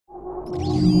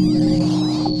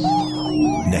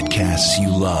Netcasts you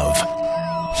love.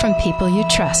 From people you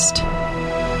trust.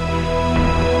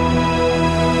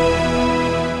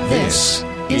 This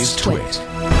is Twit.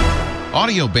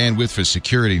 Audio bandwidth for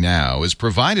Security Now is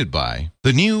provided by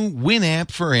the new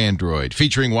Winamp for Android,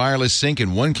 featuring wireless sync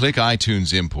and one-click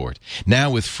iTunes import.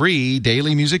 Now with free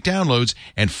daily music downloads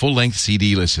and full-length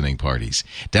CD listening parties.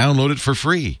 Download it for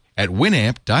free at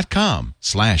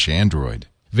winamp.com/Android.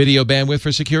 Video bandwidth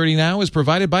for Security Now is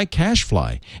provided by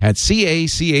CacheFly at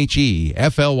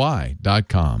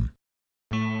CacheFly.com.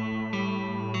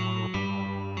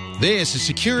 This is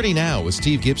Security Now with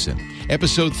Steve Gibson,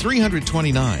 episode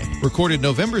 329, recorded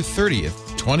November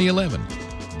 30th, 2011.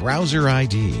 Browser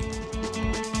ID.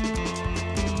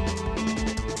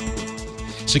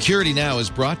 Security Now is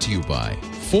brought to you by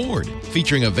Ford,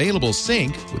 featuring available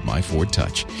Sync with My Ford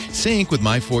Touch. Sync with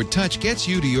My Ford Touch gets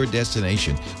you to your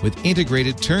destination with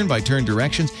integrated turn-by-turn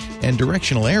directions and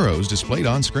directional arrows displayed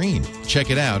on screen. Check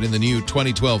it out in the new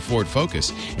 2012 Ford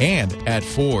Focus and at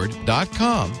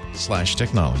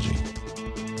Ford.com/technology.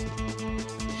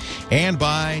 And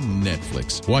by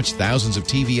Netflix. Watch thousands of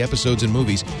TV episodes and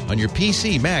movies on your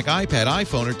PC, Mac, iPad,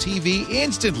 iPhone, or TV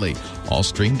instantly. All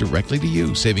streamed directly to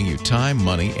you, saving you time,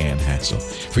 money, and hassle.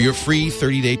 For your free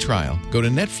 30-day trial, go to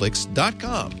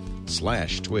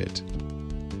netflix.com/twit.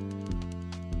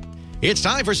 It's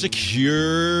time for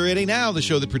Security Now, the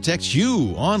show that protects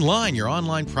you online, your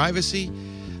online privacy,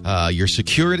 your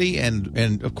security,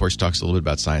 and of course talks a little bit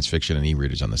about science fiction and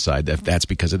e-readers on the side. That's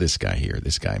because of this guy here,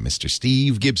 Mr.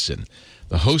 Steve Gibson,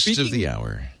 the host of the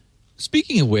hour.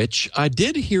 Speaking of which, I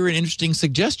did hear an interesting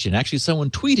suggestion. Actually,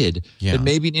 someone tweeted that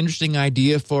maybe an interesting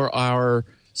idea for our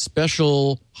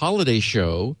special holiday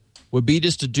show would be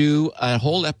just to do a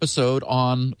whole episode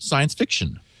on science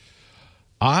fiction.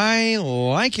 I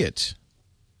like it.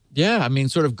 Yeah, I mean,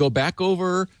 sort of go back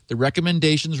over the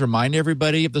recommendations, remind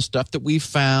everybody of the stuff that we've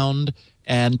found,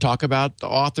 and talk about the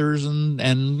authors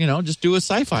and you know, just do a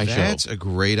sci-fi show. That's a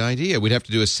great idea. We'd have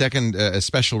to do a second, a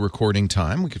special recording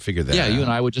time. We could figure that out. Yeah, you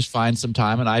and I would just find some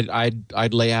time, and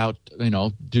I'd lay out, you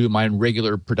know, do my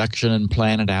regular production and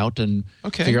plan it out and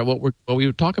figure out what we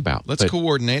would talk about. Let's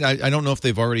coordinate. I don't know if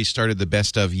they've already started the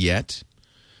best of yet,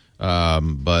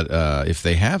 but if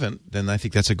they haven't, then I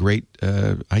think that's a great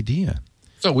idea.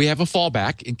 So we have a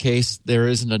fallback in case there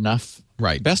isn't enough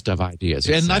best of ideas.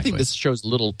 Exactly. And I think this show's a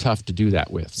little tough to do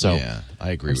that with. So yeah, I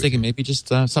agree I was thinking maybe just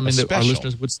something that our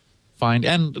listeners would find.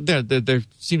 And there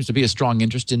seems to be a strong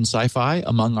interest in sci-fi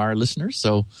among our listeners.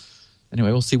 So anyway,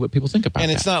 we'll see what people think about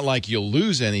And that. it's not like you'll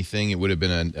lose anything. It would have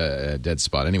been a dead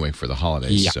spot anyway for the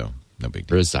holidays. Yeah. So no big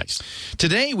deal. Precise.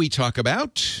 Today we talk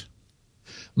about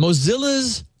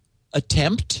Mozilla's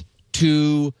attempt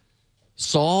to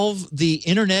solve the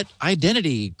internet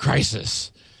identity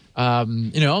crisis. As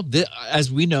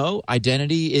we know,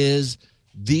 identity is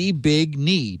the big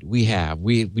need we have.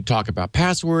 We talk about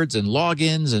passwords and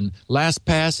logins and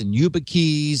LastPass and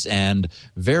YubiKeys and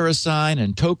VeriSign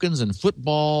and tokens and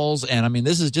footballs. And I mean,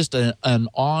 this is just an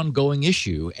ongoing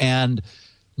issue. And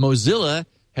Mozilla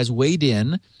has weighed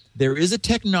in. There is a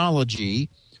technology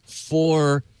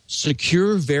for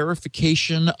secure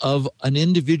verification of an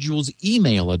individual's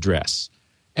email address.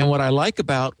 And what I like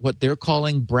about what they're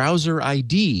calling browser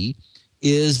ID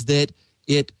is that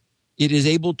it is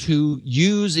able to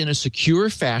use in a secure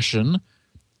fashion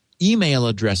email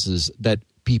addresses that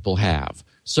people have.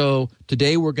 So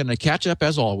today we're going to catch up,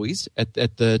 as always, at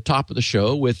the top of the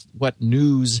show with what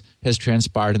news has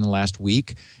transpired in the last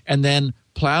week, and then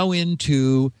plow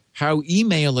into how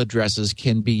email addresses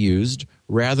can be used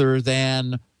rather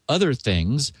than other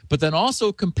things, but then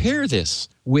also compare this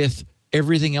with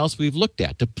everything else we've looked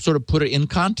at to sort of put it in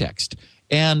context.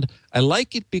 And I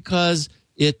like it because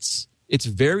it's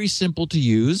very simple to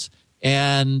use,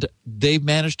 and they've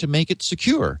managed to make it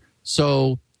secure.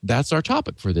 So that's our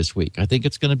topic for this week. I think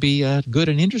it's going to be good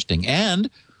and interesting. And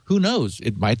who knows,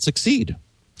 it might succeed.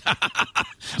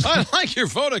 I like your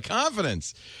vote of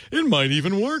confidence. It might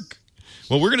even work.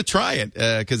 Well, we're going to try it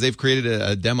because they've created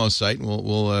a demo site, and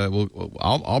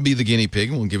I'll be the guinea pig,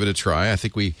 and we'll give it a try. I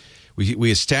think we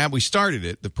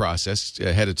started the process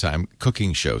ahead of time,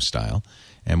 cooking show style,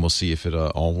 and we'll see if it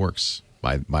all works.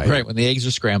 Right, when the eggs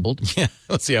are scrambled. Yeah,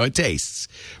 let's see how it tastes.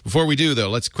 Before we do, though,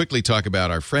 let's quickly talk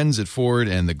about our friends at Ford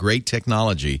and the great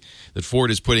technology that Ford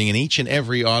is putting in each and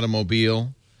every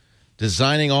automobile,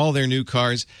 designing all their new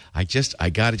cars. I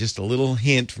got just a little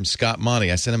hint from Scott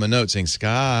Monty. I sent him a note saying,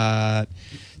 Scott,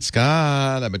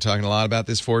 I've been talking a lot about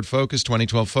this Ford Focus,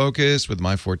 2012 Focus with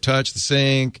My Ford Touch, the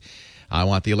Sync. I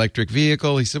want the electric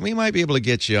vehicle. He said, we might be able to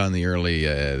get you on the early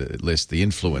list, the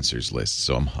influencers list.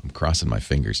 So I'm crossing my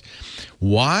fingers.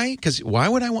 Why? Because why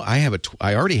would I want? I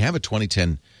already have a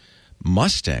 2010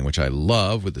 Mustang, which I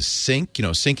love, with the sync. You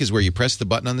know, sync is where you press the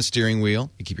button on the steering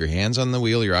wheel, you keep your hands on the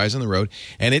wheel, your eyes on the road,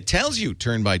 and it tells you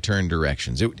turn-by-turn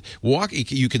directions. You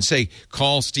can say,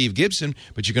 call Steve Gibson,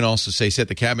 but you can also say, set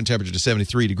the cabin temperature to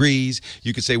 73 degrees.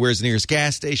 You could say, where's the nearest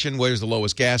gas station? Where's the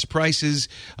lowest gas prices?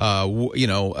 Where's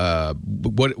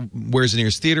the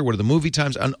nearest theater? What are the movie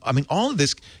times? I mean, all of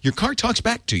this, your car talks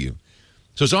back to you.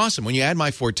 So it's awesome. When you add My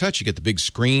Ford Touch, you get the big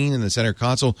screen in the center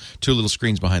console, 2 little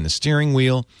screens behind the steering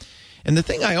wheel. And the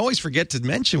thing I always forget to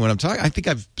mention when I'm talking, I think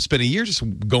I've spent a year just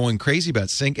going crazy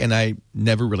about Sync, and I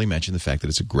never really mentioned the fact that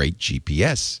it's a great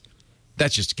GPS.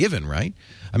 That's just a given, right?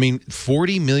 I mean,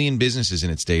 40 million businesses in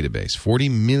its database, 40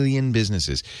 million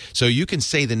businesses. So you can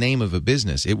say the name of a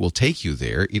business. It will take you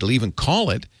there. It'll even call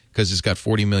it because it's got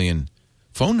 40 million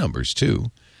phone numbers,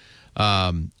 too. They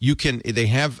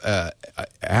have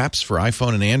apps for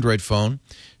iPhone and Android phone.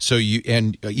 So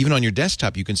even on your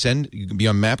desktop, you can be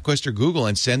on MapQuest or Google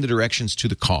and send the directions to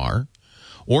the car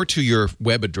or to your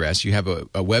web address. You have a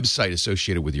website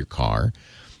associated with your car.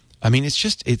 I mean, it's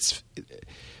as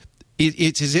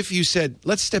if you said,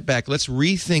 let's step back, let's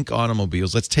rethink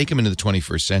automobiles, let's take them into the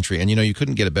 21st century. And you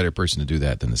couldn't get a better person to do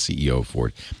that than the CEO of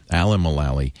Ford, Alan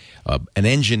Mulally, an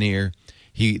engineer.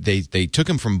 They took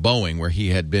him from Boeing, where he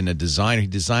had been a designer. He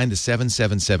designed the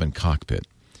 777 cockpit.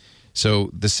 So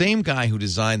the same guy who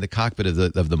designed the cockpit of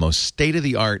the most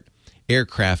state-of-the-art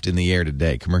aircraft in the air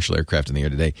today, commercial aircraft in the air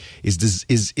today,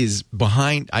 is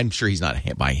behind. I'm sure he's not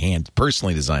by hand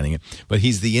personally designing it, but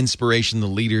he's the inspiration, the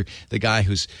leader, the guy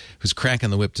who's cracking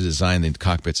the whip to design the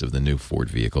cockpits of the new Ford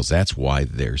vehicles. That's why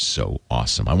they're so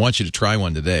awesome. I want you to try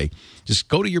one today. Just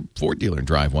go to your Ford dealer and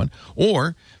drive one,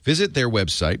 or visit their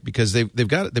website, because they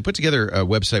put together a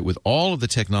website with all of the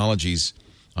technologies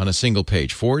on a single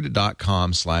page,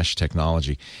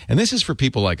 Ford.com/technology. And this is for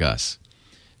people like us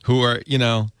who are,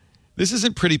 this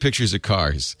isn't pretty pictures of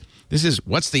cars. This is,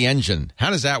 what's the engine? How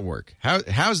does that work? How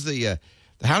does the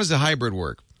hybrid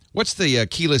work? What's the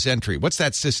keyless entry? What's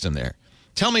that system there?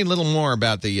 Tell me a little more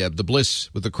about the Bliss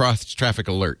with the cross traffic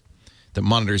alert that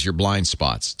monitors your blind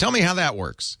spots. Tell me how that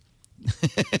works.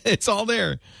 It's all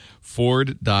there.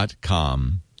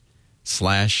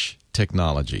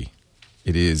 Ford.com/technology.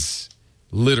 It is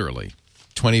literally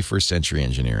 21st century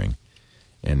engineering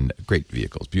and great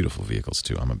vehicles, beautiful vehicles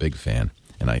too. I'm a big fan.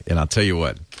 And I'll tell you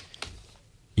what,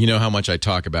 you know how much I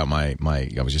talk about I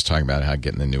was just talking about how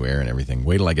getting the new air and everything.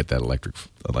 Wait till I get that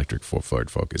electric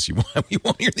Ford Focus. You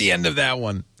won't hear the end of that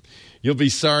one. You'll be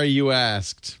sorry you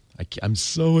asked. I'm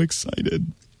so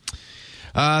excited.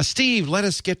 Steve, let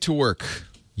us get to work,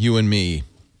 you and me.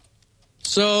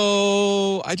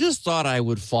 So I just thought I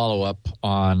would follow up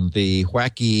on the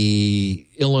wacky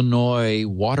Illinois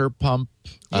water pump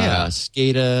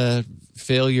SCADA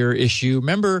failure issue.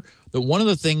 Remember that one of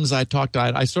the things I talked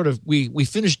about, we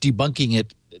finished debunking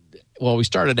it. Well, we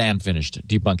started and finished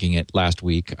debunking it last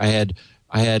week. I had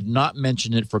not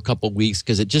mentioned it for a couple of weeks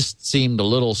because it just seemed a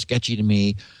little sketchy to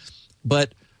me.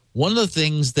 But one of the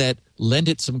things that lent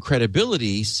it some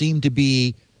credibility seemed to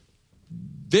be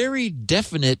very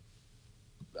definite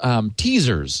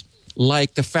teasers,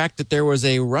 like the fact that there was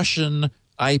a Russian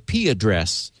IP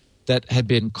address that had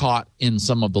been caught in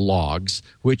some of the logs,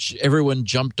 which everyone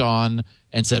jumped on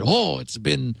and said, oh, it's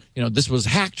been, this was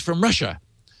hacked from Russia.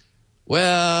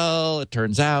 Well, it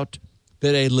turns out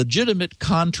that a legitimate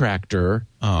contractor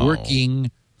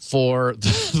working for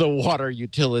the water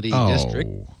utility district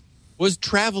was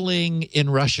traveling in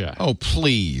Russia. Oh,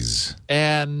 please.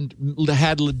 And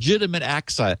had legitimate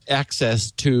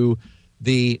access to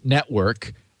the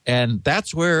network, and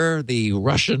that's where the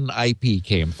Russian IP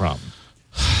came from.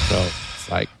 So it's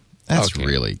like, that's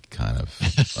really kind of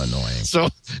annoying. So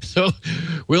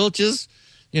we'll just,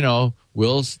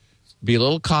 we'll be a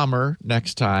little calmer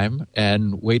next time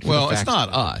and wait for the facts. Well, it's not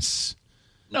us.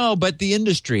 No, but the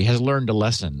industry has learned a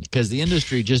lesson, because the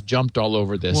industry just jumped all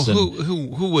over this. Well,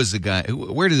 who was the guy?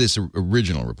 Where did this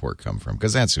original report come from?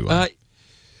 Because that's who.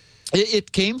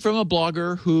 It came from a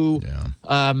blogger who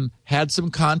had some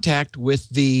contact with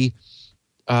the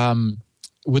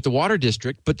water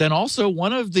district, but then also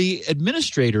one of the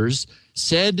administrators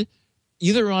said,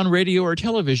 either on radio or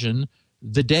television,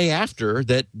 the day after,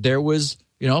 that there was,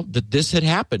 that this had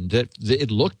happened, that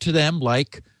it looked to them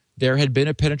like there had been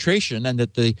a penetration, and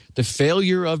that the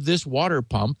failure of this water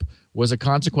pump was a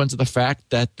consequence of the fact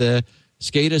that the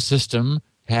SCADA system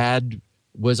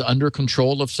was under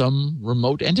control of some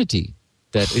remote entity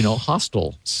that,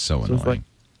 hostile. So annoying.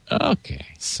 Okay.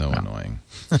 So annoying.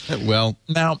 Well,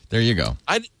 Now, there you go.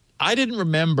 I didn't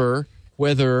remember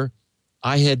whether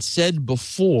I had said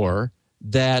before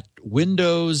that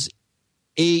Windows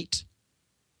 8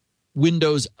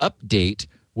 Windows Update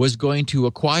was going to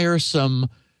acquire some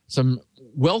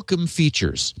welcome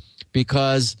features,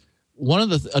 because one of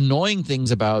the annoying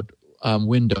things about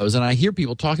Windows, and I hear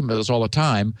people talking about this all the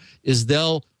time, is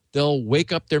they'll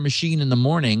wake up their machine in the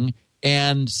morning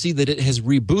and see that it has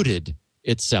rebooted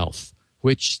itself,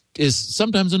 which is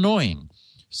sometimes annoying.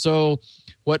 So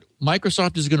what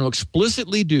Microsoft is going to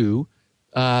explicitly do,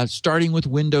 starting with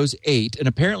Windows 8, and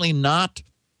apparently not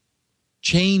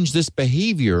change this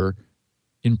behavior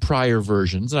in prior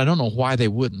versions, and I don't know why they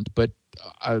wouldn't, but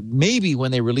maybe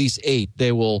when they release 8,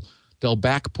 they'll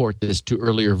backport this to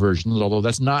earlier versions, although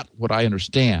that's not what I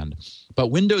understand. But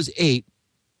Windows 8,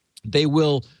 they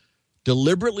will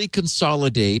deliberately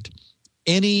consolidate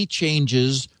any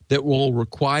changes that will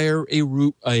require a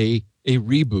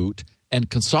reboot and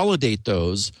consolidate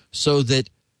those so that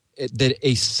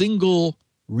a single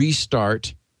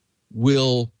restart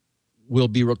will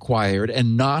be required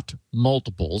and not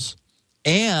multiples.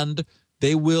 And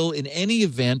they will, in any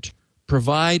event,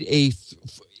 provide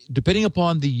depending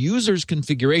upon the user's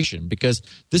configuration, because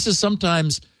this is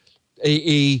sometimes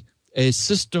a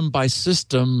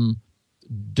system-by-system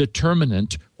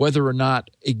determinant whether or not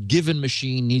a given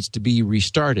machine needs to be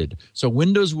restarted. So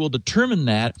Windows will determine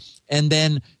that and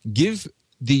then give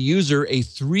the user a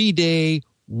 3-day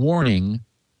warning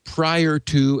prior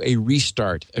to a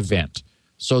restart event.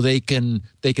 So they can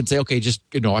say, okay, just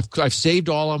I've saved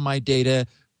all of my data.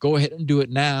 Go ahead and do it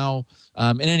now.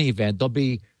 In any event, it'll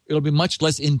be much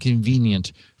less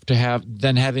inconvenient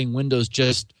than having Windows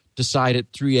just decide at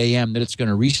 3 a.m. that it's going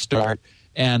to restart.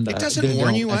 And it doesn't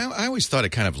warn you. I always thought it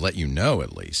kind of let you know.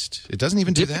 At least it doesn't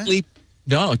even do that.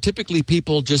 No, typically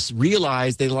people just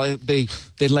realize they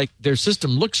like their system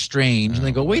looks strange, and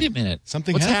they go, "Wait a minute,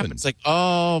 what's happened?" It's like,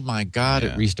 "Oh my God,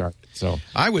 it restarted." So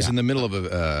I was in the middle of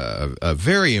a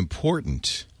very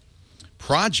important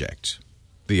project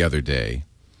the other day,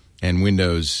 and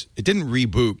Windows, it didn't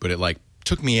reboot, but it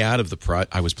took me out of the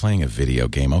I was playing a video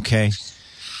game. Okay.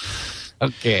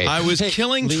 I was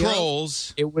killing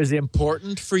trolls. It was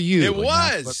important for you. It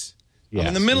was. I'm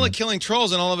in the middle of killing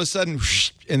trolls, and all of a sudden,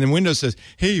 whoosh, and then Windows says,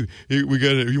 "Hey, we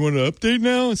got it. You want to update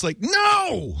now?" It's like,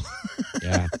 no.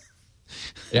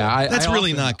 That's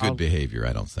really not good behavior,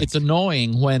 I don't think. It's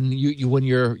annoying when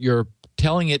you're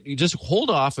telling it, you just hold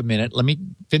off a minute. Let me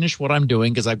finish what I'm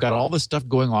doing because I've got all this stuff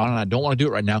going on, and I don't want to do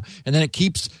it right now. And then it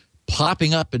keeps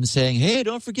popping up and saying, "Hey,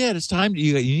 don't forget, it's time.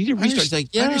 You need to restart." It's like,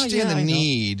 I understand the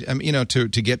need,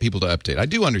 to get people to update. I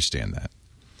do understand that,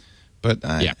 but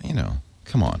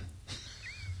come on.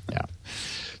 Yeah.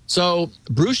 So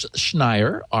Bruce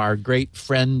Schneier, our great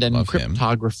friend and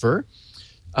cryptographer,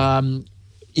 in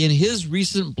his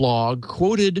recent blog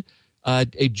quoted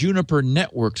a Juniper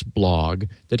Networks blog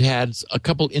that had a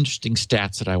couple interesting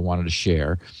stats that I wanted to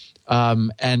share.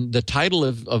 And the title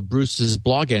of Bruce's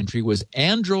blog entry was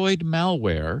 "Android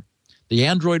Malware. The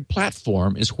Android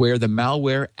platform is where the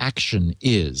malware action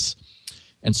is."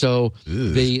 And so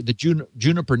the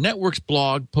Juniper Networks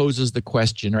blog poses the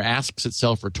question, or asks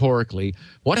itself rhetorically,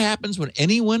 what happens when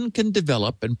anyone can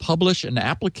develop and publish an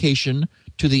application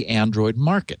to the Android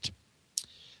market?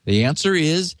 The answer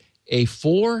is a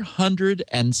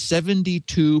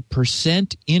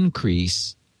 472%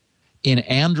 increase in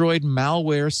Android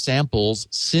malware samples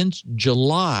since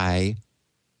July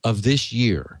of this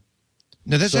year.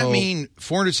 Now, does that mean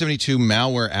 472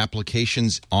 malware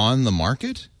applications on the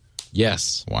market?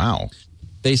 Yes. Wow.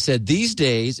 They said these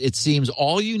days it seems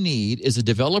all you need is a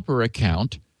developer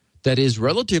account that is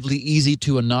relatively easy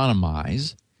to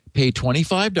anonymize, pay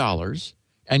 $25,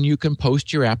 and you can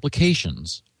post your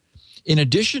applications. In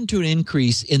addition to an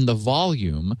increase in the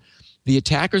volume, the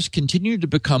attackers continue to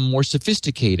become more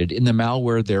sophisticated in the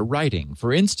malware they're writing.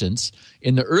 For instance,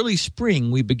 in the early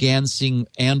spring, we began seeing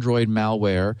Android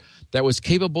malware that was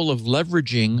capable of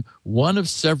leveraging one of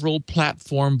several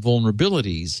platform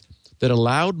vulnerabilities that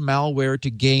allowed malware to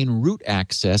gain root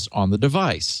access on the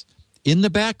device in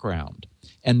the background,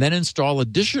 and then install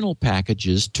additional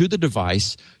packages to the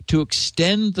device to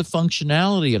extend the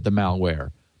functionality of the malware.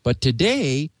 But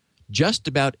today, just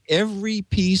about every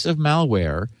piece of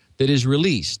malware that is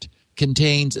released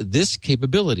contains this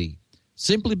capability,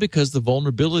 simply because the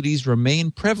vulnerabilities remain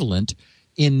prevalent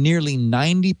in nearly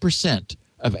 90%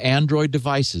 of Android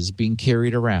devices being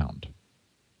carried around.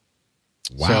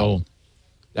 Wow. So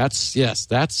that's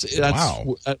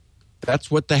wow.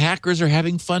 That's what the hackers are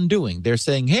having fun doing. They're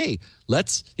saying, "Hey,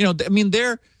 let's,"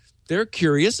 they're they're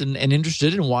curious and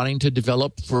interested in wanting to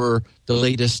develop for the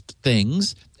latest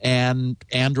things. And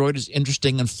Android is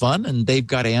interesting and fun, and they've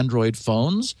got Android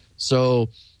phones, so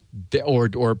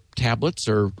or tablets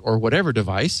or whatever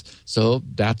device. So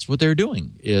that's what they're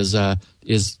doing. Is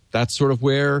that's sort of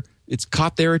where it's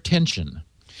caught their attention.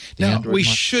 Now, we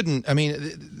shouldn't. I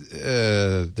mean,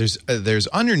 there's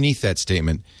underneath that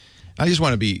statement. I just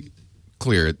want to be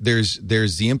clear. There's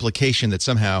the implication that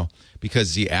somehow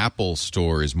because the Apple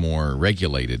Store is more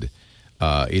regulated,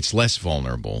 it's less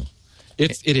vulnerable.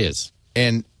 It is.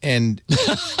 And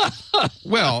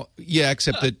well, yeah,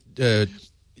 except that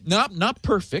not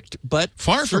perfect, but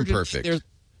far from perfect.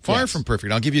 Far from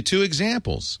perfect. I'll give you two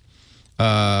examples.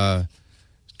 Charlie,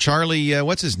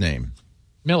 what's his name?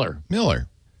 Miller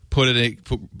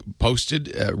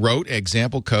wrote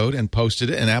example code and posted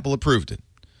it, and Apple approved it.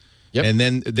 Yep. And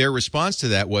then their response to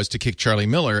that was to kick Charlie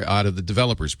Miller out of the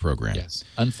developers program. Yes.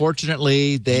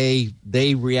 Unfortunately, they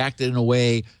reacted in a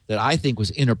way that I think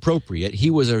was inappropriate. He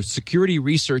was a security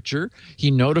researcher. He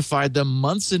notified them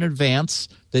months in advance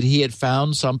that he had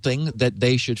found something that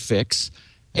they should fix.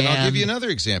 And I'll give you another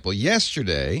example.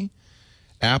 Yesterday,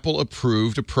 Apple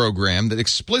approved a program that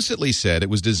explicitly said it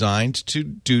was designed to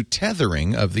do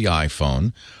tethering of the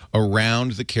iPhone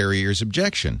around the carrier's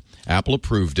objection. Apple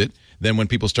approved it. Then when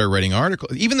people started writing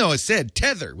articles, even though it said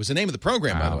Tether was the name of the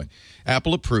program, by the way,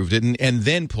 Apple approved it and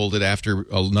then pulled it after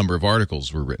a number of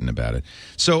articles were written about it.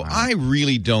 So I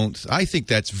really don't – I think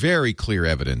that's very clear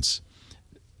evidence.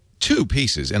 Two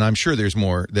pieces, and I'm sure there's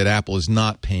more, that Apple is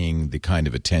not paying the kind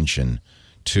of attention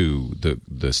to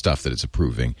the stuff that it's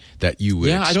approving that you would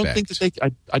expect. I don't think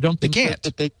that I don't think they can't.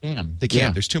 That they can. They can't.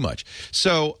 Yeah. There's too much.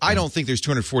 So I don't think there's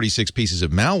 246 pieces of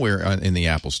malware in the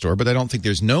Apple Store, but I don't think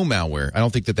there's no malware. I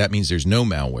don't think that means there's no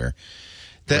malware.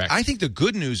 That I think the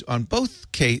good news on both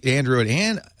Android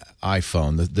and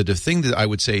iPhone, the thing that I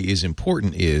would say is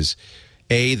important is,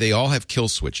 A, they all have kill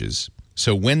switches.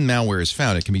 So when malware is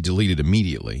found, it can be deleted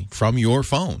immediately from your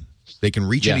phone. They can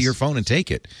reach into your phone and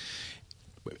take it.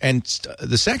 And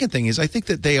the second thing is I think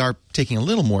that they are taking a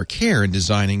little more care in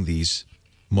designing these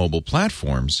mobile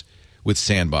platforms with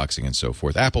sandboxing and so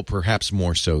forth. Apple perhaps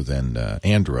more so than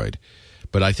Android.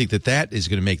 But I think that is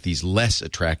going to make these less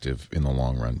attractive in the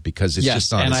long run because it's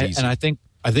just not as easy. And I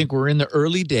think we're in the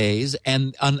early days,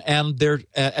 and they're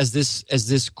as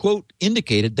this quote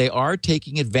indicated, they are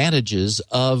taking advantages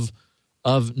of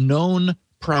known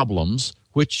problems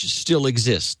which still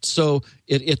exist. So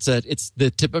it's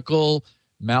the typical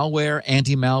malware,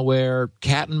 anti-malware,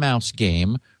 cat and mouse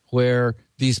game where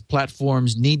these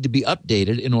platforms need to be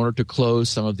updated in order to close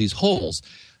some of these holes.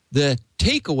 The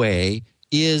takeaway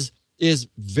is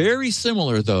very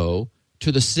similar, though,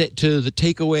 to the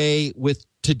takeaway with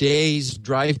today's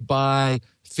drive-by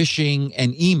phishing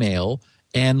and email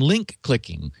and link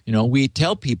clicking. You know, we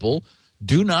tell people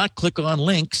do not click on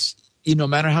links, no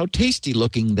matter how tasty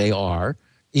looking they are,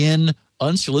 in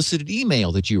unsolicited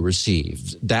email that you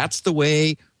receive. That's the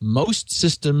way most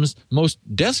systems, most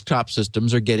desktop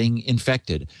systems are getting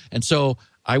infected. And so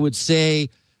I would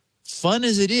say, fun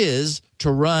as it is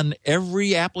to run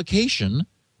every application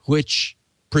which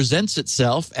presents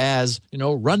itself as,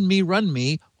 run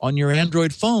me on your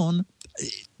Android phone,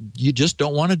 you just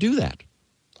don't want to do that.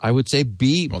 I would say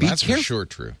be that's careful. For sure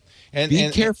true. And be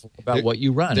careful about what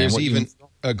you run. There's even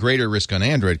a greater risk on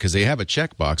Android because they have a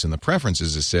checkbox in the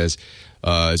preferences that says,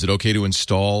 is it okay to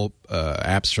install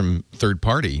apps from third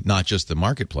party, not just the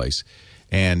marketplace?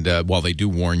 And while they do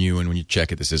warn you, and when you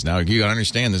check it, it says, now you got to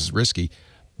understand this is risky.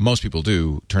 Most people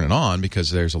do turn it on because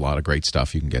there's a lot of great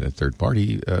stuff you can get at third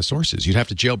party sources. You'd have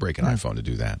to jailbreak an iPhone to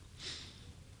do that.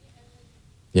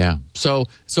 Yeah. So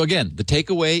again, the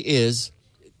takeaway is,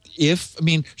 if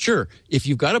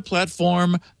you've got a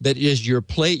platform that is your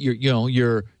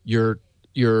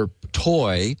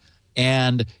toy,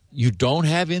 and you don't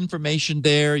have information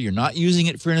there, you're not using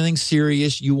it for anything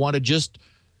serious, you want to just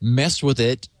mess with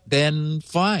it, then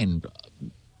fine,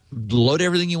 load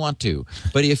everything you want to.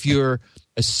 But if you're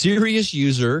a serious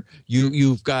user,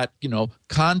 you've got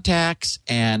contacts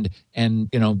and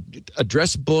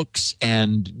address books,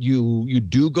 and you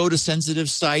do go to sensitive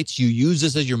sites, you use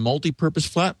this as your multi-purpose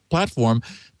platform,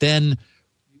 then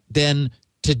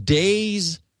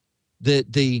today's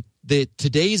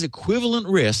today's equivalent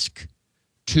risk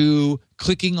to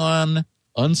clicking on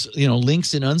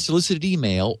links in unsolicited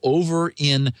email over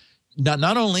in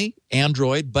not only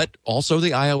Android but also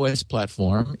the iOS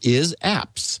platform is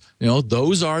apps.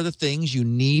 Those are the things you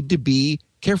need to be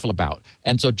careful about.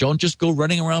 And so don't just go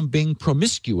running around being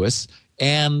promiscuous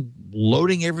and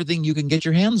loading everything you can get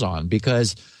your hands on,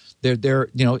 because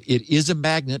it is a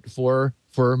magnet for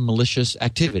for malicious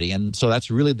activity. And so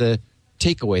that's really the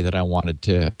takeaway that I wanted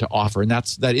to offer. And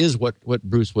that is what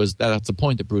Bruce was, that's the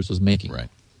point that Bruce was making. Right.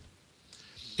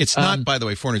 It's not, by the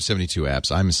way, 472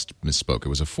 apps. I misspoke. It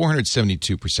was a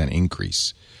 472%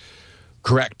 increase.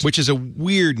 Correct. Which is a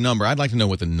weird number. I'd like to know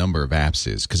what the number of apps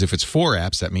is, because if it's 4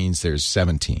 apps, that means there's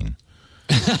 17.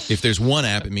 If there's 1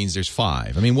 app, it means there's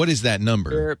 5. I mean, what is that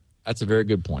number? That's a very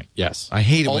good point. Yes. I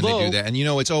hate it when they do that. And,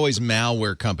 it's always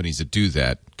malware companies that do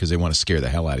that because they want to scare the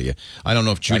hell out of you. I don't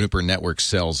know if Juniper Networks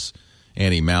sells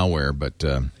anti-malware, but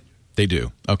they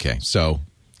do. Okay, so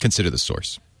consider the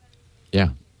source. Yeah.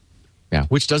 Yeah,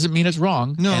 which doesn't mean it's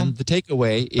wrong. No. And the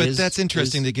takeaway is... But that's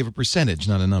interesting to give a percentage,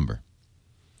 not a number.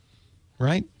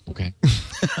 Right? Okay.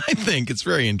 I think it's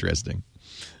very interesting.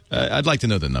 I'd like to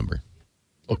know the number.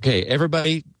 Okay,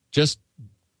 everybody, just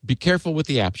be careful with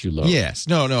the apps you load. Yes.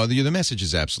 No, the message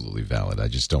is absolutely valid. I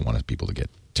just don't want people to get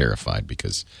terrified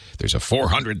because there's a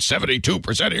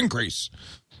 472% increase.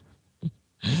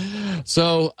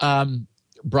 So,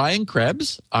 Brian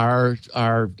Krebs, our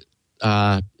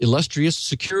illustrious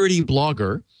security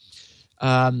blogger,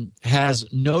 has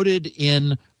noted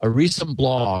in a recent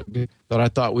blog that I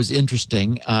thought was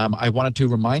interesting. I wanted to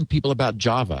remind people about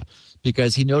Java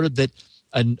because he noted that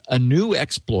a new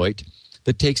exploit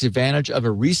that takes advantage of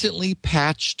a recently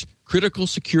patched critical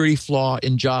security flaw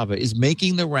in Java is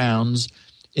making the rounds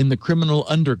in the criminal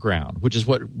underground, which is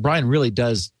what Brian really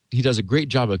does. He does a great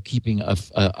job of keeping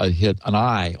an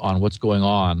eye on what's going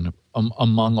on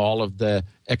among all of the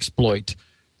exploit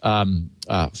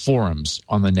forums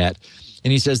on the net.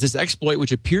 And he says this exploit,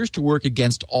 which appears to work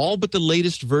against all but the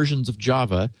latest versions of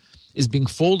Java, is being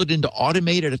folded into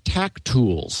automated attack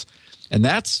tools. And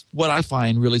that's what I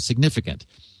find really significant.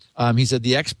 He said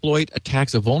the exploit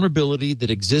attacks a vulnerability that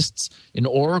exists in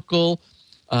Oracle,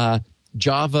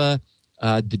 Java,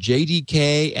 the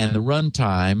JDK, and the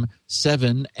runtime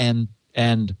 7 and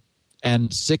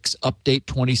 6 update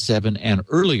 27 and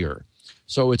earlier.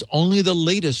 So it's only the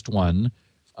latest one,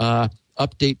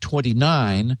 update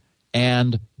 29,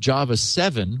 and Java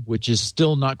 7, which is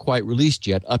still not quite released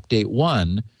yet, update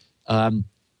 1,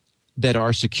 that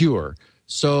are secure.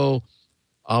 So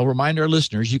I'll remind our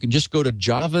listeners, you can just go to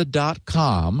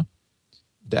java.com,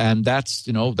 and that's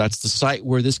the site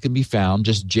where this can be found,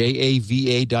 just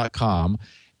java.com,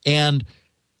 and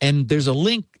there's a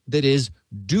link that is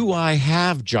Do I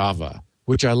Have Java,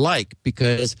 which I like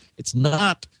because it's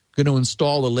not going to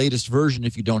install the latest version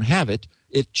if you don't have it.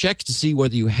 It checks to see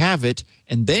whether you have it,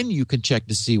 and then you can check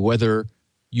to see whether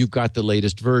you've got the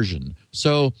latest version.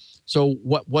 So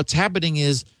what's happening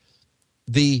is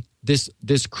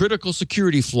this critical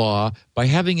security flaw, by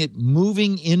having it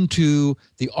moving into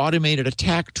the automated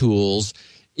attack tools,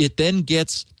 it then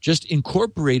gets just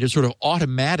incorporated sort of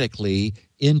automatically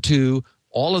into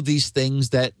all of these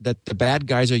things that the bad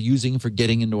guys are using for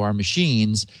getting into our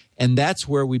machines, and that's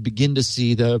where we begin to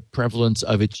see the prevalence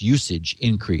of its usage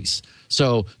increase.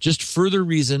 So just further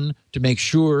reason to make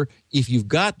sure if you've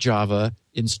got Java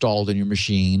installed in your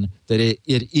machine that it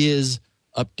is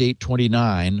update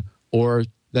 29, or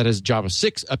that is Java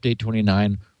 6 update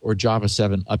 29 or Java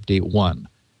 7 update 1.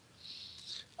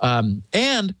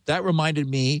 And that reminded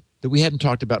me that we hadn't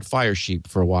talked about Firesheep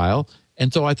for a while.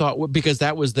 And so I thought, because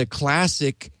that was the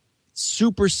classic,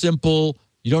 super simple,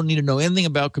 you don't need to know anything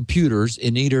about computers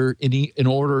in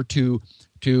order to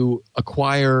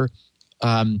acquire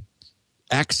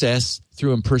access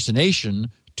through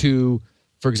impersonation to,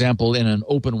 for example, in an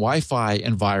open Wi-Fi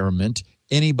environment,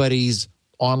 anybody's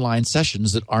online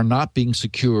sessions that are not being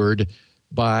secured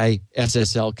by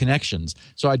SSL connections.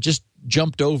 So I just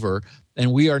jumped over,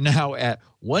 and we are now at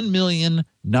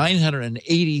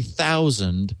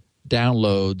 1,980,000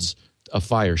 downloads of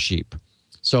Firesheep.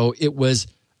 So it was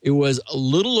a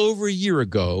little over a year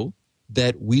ago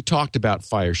that we talked about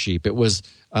Firesheep. It was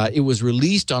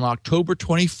released on October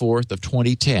 24th of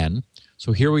 2010.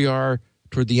 So here we are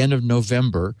toward the end of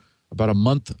November, about a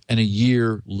month and a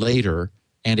year later,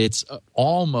 and it's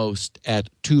almost at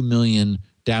 2 million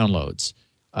downloads.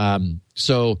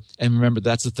 So, and remember,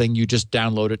 that's the thing. You just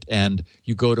download it and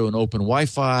you go to an open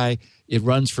Wi-Fi. It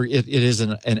runs for it is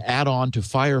an add-on to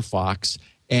Firefox,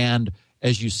 and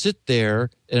as you sit there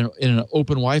in an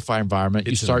open Wi-Fi environment,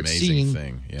 you start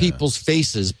seeing people's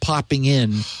faces popping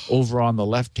in over on the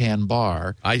left-hand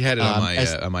bar. I had it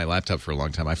on my laptop for a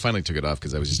long time. I finally took it off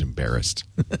because I was just embarrassed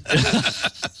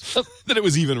that it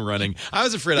was even running. I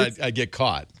was afraid I'd get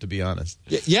caught, to be honest.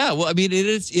 Yeah, well, I mean,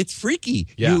 it's freaky.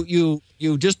 Yeah.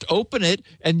 You just open it,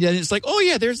 and then it's like, oh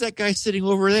yeah, there's that guy sitting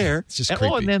over there. It's just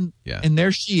creepy. Oh, and then and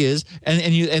there she is,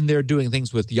 and they're doing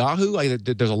things with Yahoo.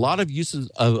 There's a lot of uses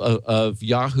of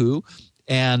Yahoo,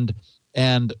 and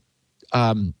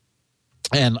and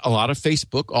a lot of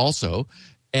Facebook also.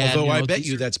 And, Although I bet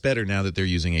you that's better now that they're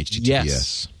using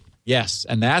HTTPS. Yes,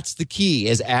 and that's the key.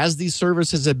 As these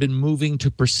services have been moving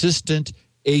to persistent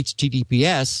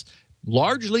HTTPS,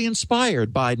 largely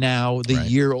inspired by now the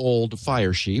year-old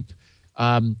Firesheep,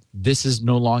 this is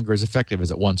no longer as effective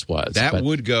as it once was. That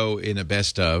would go in a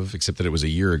best of, except that it was a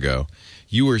year ago.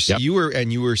 You were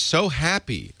so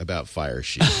happy about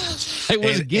Firesheep. I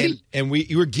was giddy,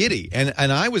 you were giddy, and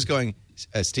I was going,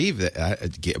 Steve,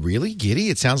 really giddy?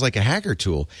 It sounds like a hacker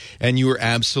tool, and you were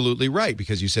absolutely right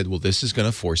because you said, well, this is going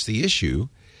to force the issue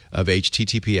of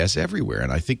HTTPS everywhere,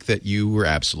 and I think that you were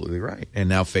absolutely right. And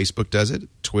now Facebook does it,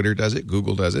 Twitter does it,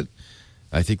 Google does it.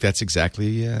 I think that's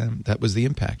exactly that was the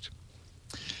impact.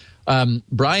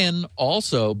 Brian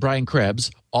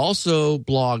Krebs also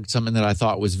blogged something that I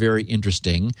thought was very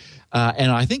interesting,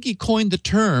 and I think he coined the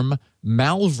term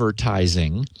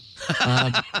malvertising.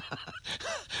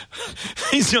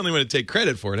 He's the only one to take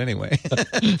credit for it anyway.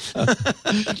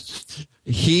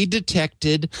 He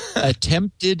detected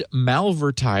attempted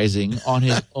malvertising on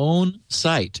his own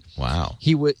site. Wow.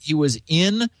 He was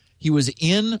in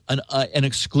an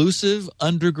exclusive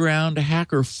underground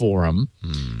hacker forum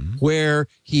where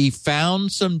he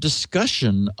found some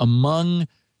discussion among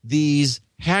these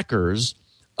hackers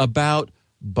about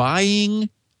buying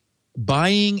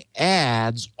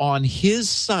ads on his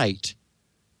site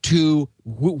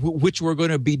which were going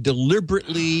to be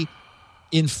deliberately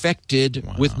infected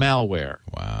with malware.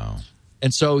 Wow.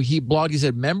 And so he blogged, he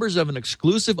said, members of an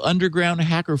exclusive underground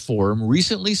hacker forum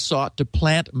recently sought to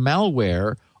plant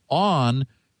malware on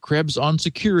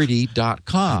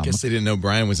KrebsOnSecurity.com. I guess they didn't know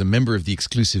Brian was a member of the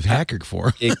exclusive hacker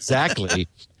forum. Exactly.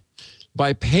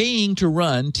 By paying to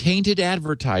run tainted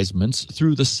advertisements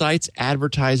through the site's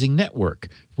advertising network,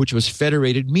 which was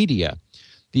Federated Media.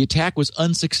 The attack was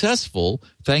unsuccessful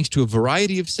thanks to a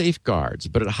variety of safeguards,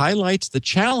 but it highlights the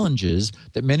challenges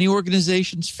that many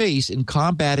organizations face in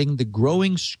combating the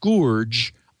growing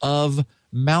scourge of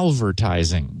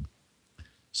malvertising.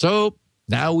 So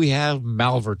now we have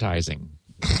malvertising.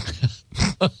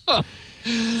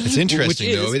 It's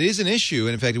interesting, though. It is an issue.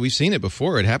 And in fact, we've seen it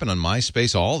before. It happened on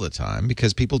MySpace all the time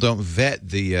because people don't vet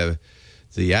the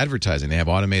advertising. They have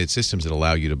automated systems that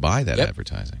allow you to buy that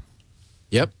advertising.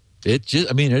 Yep. It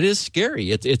is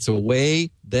scary. It's a way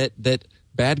that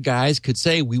bad guys could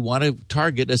say, we want to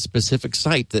target a specific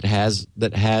site that has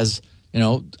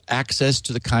access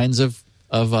to the kinds of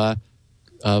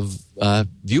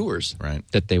viewers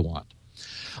that they want.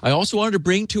 I also wanted to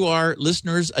bring to our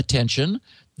listeners' attention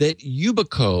that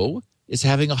Yubico is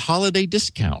having a holiday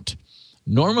discount.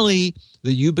 Normally,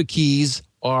 the YubiKeys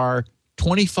are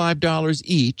 $25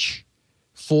 each.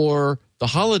 For the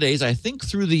holidays, I think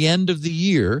through the end of the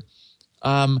year,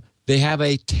 they have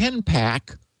a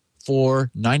 10-pack for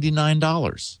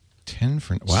 $99. 10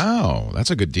 for wow,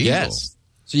 that's a good deal. Yes.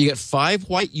 So you get 5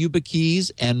 white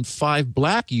YubiKeys and 5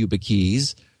 black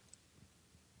YubiKeys,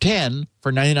 10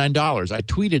 for $99. I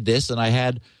tweeted this, and I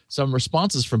had some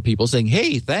responses from people saying,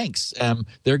 hey, thanks.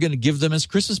 They're going to give them as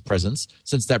Christmas presents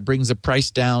since that brings the price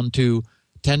down to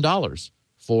 $10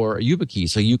 for a YubiKey.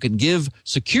 So you can give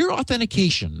secure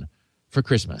authentication for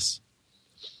Christmas.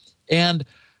 And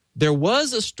there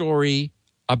was a story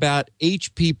about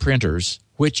HP printers,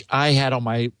 which I had on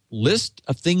my list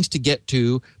of things to get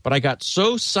to, but I got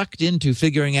so sucked into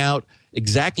figuring out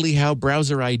exactly how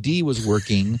Browser ID was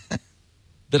working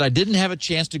that I didn't have a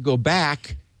chance to go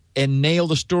back and nail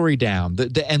the story down.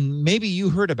 And maybe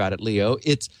you heard about it, Leo.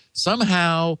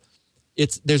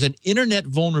 There's an internet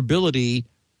vulnerability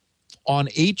on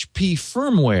HP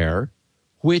firmware,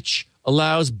 which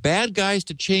allows bad guys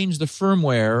to change the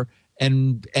firmware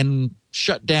and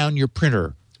shut down your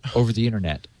printer over the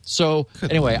internet. So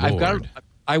anyway, Lord.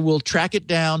 I will track it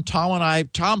down.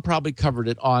 Tom probably covered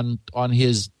it on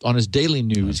his daily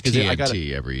news because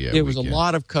TNT every it was weekend. A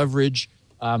lot of coverage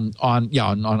on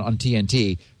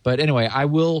TNT. But anyway, I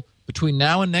will between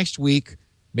now and next week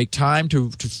make time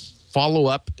to follow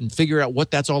up and figure out what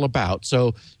that's all about.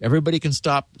 So everybody can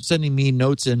stop sending me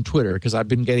notes in Twitter because I've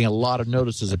been getting a lot of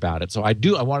notices about it. So I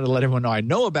wanted to let everyone know I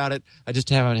know about it. I just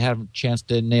haven't had a chance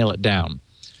to nail it down.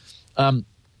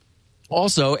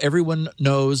 Also, everyone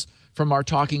knows from our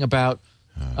talking about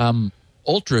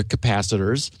ultra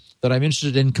capacitors that I'm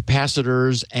interested in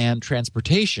capacitors and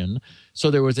transportation.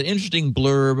 So there was an interesting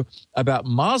blurb about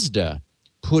Mazda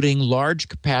putting large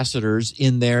capacitors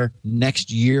in their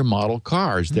next year model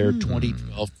cars, their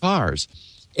 2012 cars.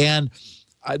 And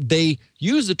they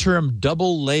use the term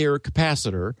double layer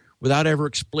capacitor without ever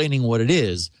explaining what it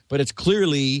is, but it's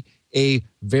clearly a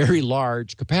very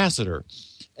large capacitor.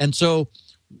 And so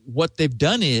what they've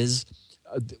done is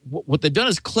what they've done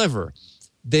is clever.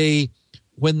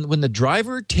 When the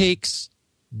driver takes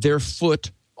their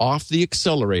foot off the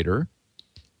accelerator,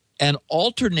 an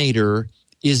alternator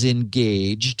is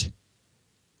engaged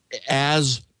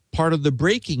as part of the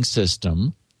braking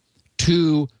system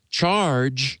to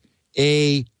charge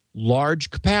a large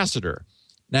capacitor.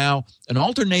 Now, an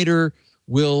alternator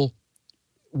will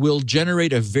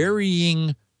generate a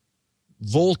varying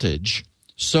voltage,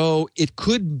 so it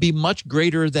could be much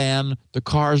greater than the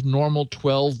car's normal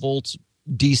 12 volts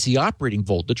DC operating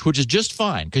voltage, which is just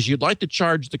fine because you'd like to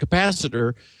charge the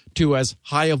capacitor to as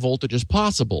high a voltage as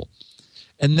possible.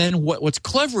 And then what's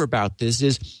clever about this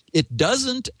is it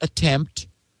doesn't attempt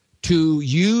to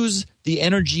use the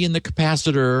energy in the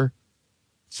capacitor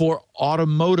for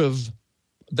automotive,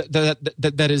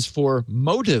 that is for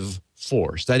motive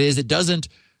force. That is, it doesn't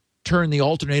turn the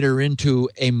alternator into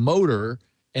a motor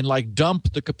and like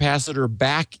dump the capacitor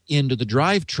back into the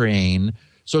drivetrain.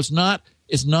 So it's not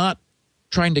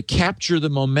trying to capture the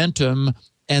momentum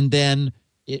and then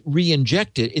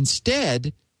re-inject it.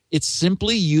 Instead, it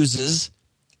simply uses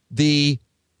the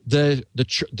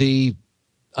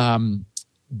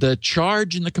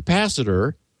charge in the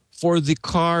capacitor for the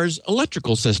car's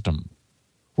electrical system,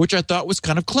 which I thought was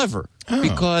kind of clever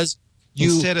because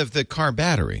instead of the car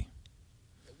battery.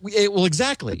 Well,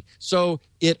 exactly. So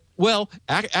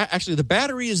actually, the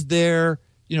battery is there,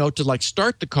 to like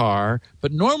start the car,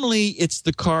 but normally it's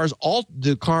the car's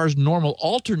normal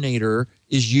alternator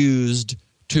is used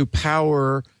to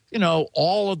power,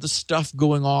 all of the stuff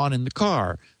going on in the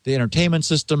car, the entertainment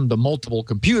system, the multiple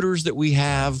computers that we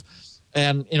have,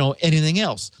 and anything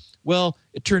else. Well,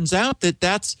 it turns out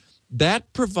that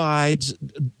provides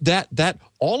that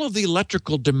all of the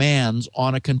electrical demands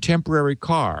on a contemporary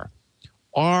car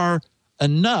are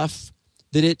enough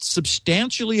that it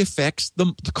substantially affects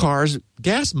the car's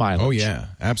gas mileage. Oh, yeah,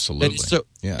 absolutely.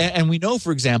 And we know,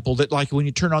 for example, that like when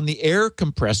you turn on the air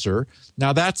compressor,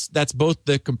 now that's both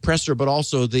the compressor but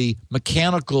also the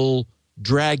mechanical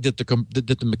drag that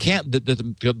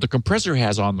the compressor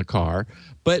has on the car.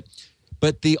 But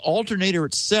the alternator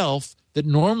itself that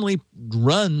normally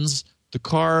runs the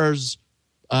car's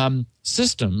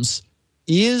systems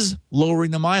is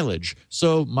lowering the mileage.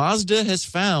 So Mazda has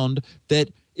found that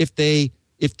if they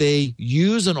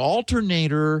use an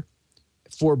alternator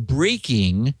for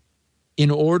braking in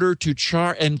order to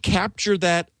capture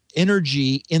that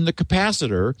energy in the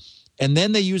capacitor, and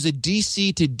then they use a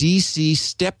DC to DC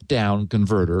step down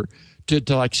converter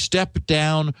to like step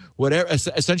down whatever,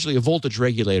 essentially a voltage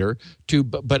regulator,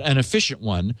 but an efficient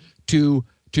one to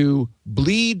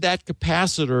bleed that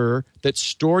capacitor that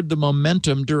stored the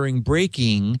momentum during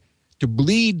braking, to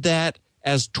bleed that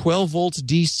as 12 volts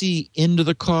DC into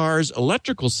the car's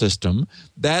electrical system.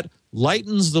 That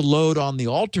lightens the load on the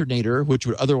alternator, which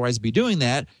would otherwise be doing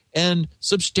that, and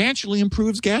substantially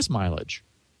improves gas mileage.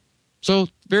 So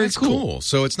That's cool.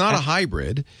 So it's not a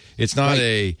hybrid. It's not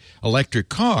a electric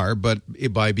car, but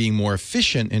by being more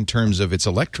efficient in terms of its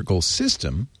electrical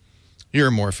system,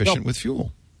 you're more efficient with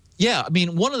fuel. Yeah, I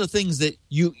mean, one of the things that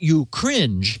you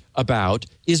cringe about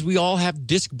is we all have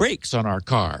disc brakes on our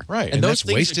car. Right, and that's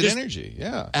wasted energy,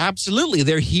 yeah. Absolutely.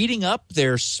 They're heating up,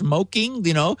 they're smoking,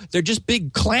 they're just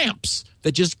big clamps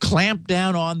that just clamp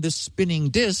down on this spinning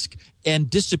disc and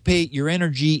dissipate your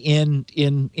energy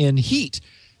in heat.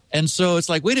 And so it's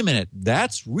like, wait a minute,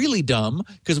 that's really dumb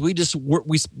because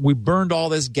we burned all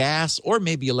this gas or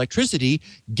maybe electricity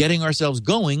getting ourselves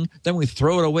going, then we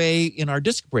throw it away in our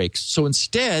disc brakes. So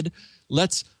instead,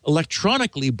 let's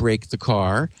electronically brake the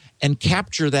car and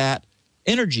capture that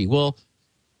energy. Well,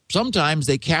 sometimes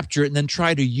they capture it and then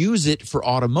try to use it for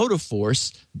automotive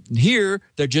force. Here,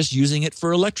 they're just using it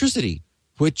for electricity,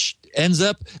 which ends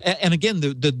up, and again,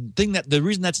 the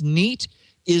reason that's neat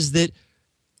is that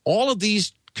all of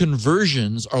these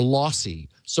conversions are lossy.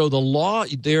 So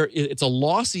it's a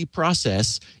lossy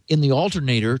process in the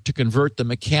alternator to convert the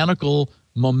mechanical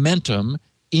momentum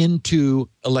into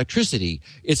electricity.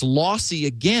 It's lossy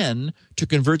again to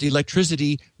convert the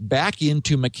electricity back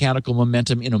into mechanical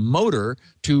momentum in a motor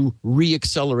to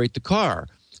re-accelerate the car.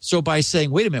 So by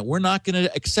saying, wait a minute, we're not going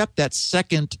to accept that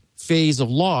second phase of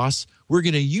loss, we're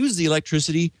going to use the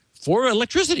electricity for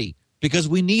electricity, because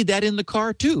we need that in the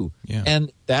car too. Yeah.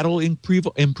 And that'll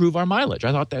improve our mileage.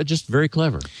 I thought that was just very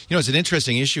clever. It's an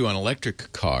interesting issue on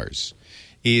electric cars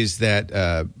is that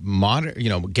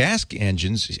gas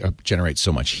engines generate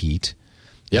so much heat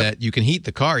that you can heat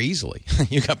the car easily.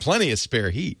 You've got plenty of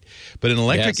spare heat. But an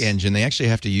electric engine, they actually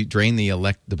have to drain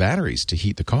the batteries to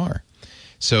heat the car.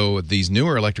 So these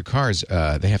newer electric cars,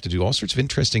 they have to do all sorts of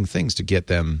interesting things to get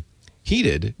them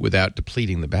heated without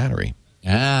depleting the battery.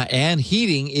 And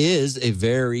heating is a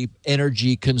very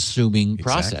energy-consuming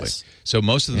process. Exactly. So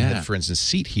most of them had, for instance,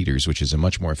 seat heaters, which is a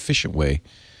much more efficient way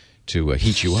to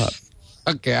heat you up.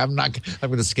 Okay, I'm going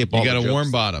to skip all the You got jokes. a warm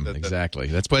bottom. Exactly.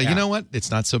 That's why, you know what? It's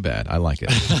not so bad. I like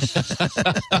it.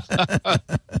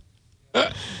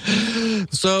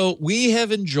 So we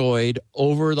have enjoyed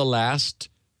over the last,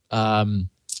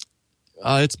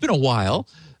 it's been a while,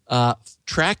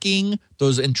 tracking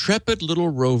those intrepid little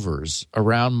rovers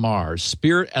around Mars,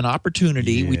 Spirit and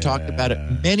Opportunity. We talked about it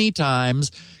many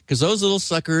times because those little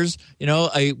suckers,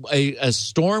 a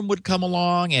storm would come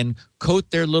along and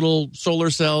coat their little solar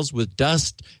cells with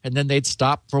dust, and then they'd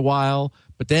stop for a while.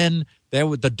 But then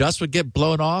the dust would get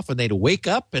blown off, and they'd wake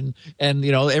up, and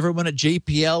everyone at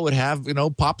JPL would have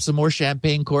pop some more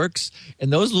champagne corks,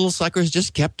 and those little suckers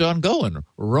just kept on going,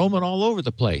 roaming all over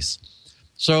the place.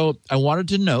 So I wanted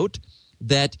to note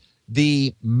that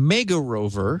the Mega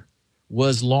Rover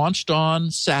was launched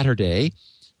on Saturday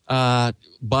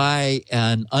by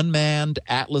an unmanned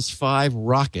Atlas V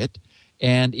rocket,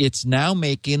 and it's now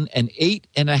making an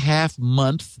 8.5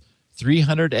 month,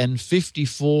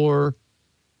 354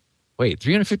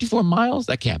 miles?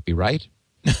 That can't be right.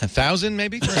 1,000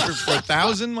 maybe? For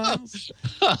 1,000 miles?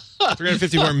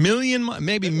 354 million,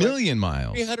 maybe million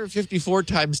miles. 354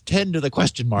 times 10 to the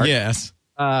question mark. Yes.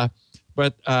 But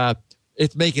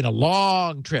it's making a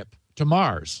long trip to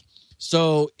Mars.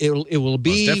 So it will be...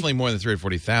 Well, it's definitely more than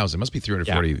 340,000. It must be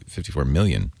 54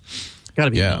 million. Got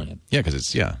to be a million. Yeah,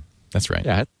 because that's right.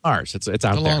 Yeah, it's Mars. It's out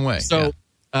there. It's a long way. So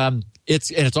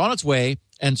it's on its way.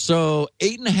 And so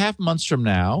 8.5 months from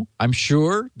now, I'm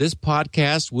sure this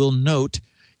podcast will note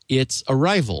its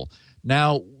arrival.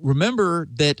 Now, remember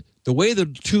that the way the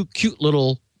two cute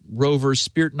little rovers,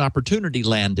 Spirit and Opportunity,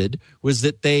 landed was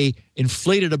that they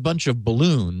inflated a bunch of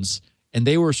balloons, and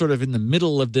they were sort of in the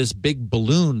middle of this big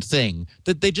balloon thing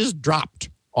that they just dropped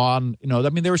on,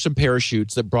 there were some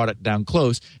parachutes that brought it down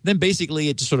close. And then basically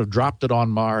it just sort of dropped it on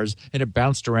Mars, and it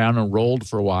bounced around and rolled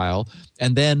for a while,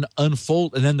 and then and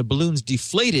then the balloons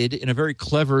deflated in a very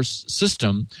clever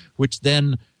system, which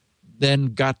then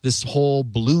got this whole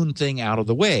balloon thing out of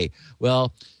the way.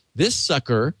 Well, this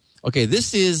sucker,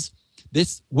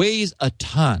 this weighs a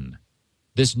ton.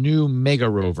 This new mega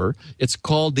rover. It's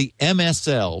called the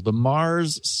MSL, the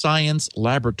Mars Science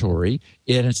Laboratory,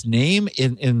 and its name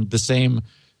in the same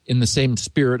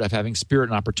spirit of having Spirit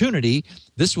and Opportunity.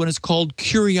 This one is called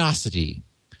Curiosity.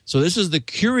 So this is the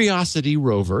Curiosity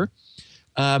rover.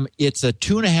 It's a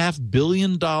 $2.5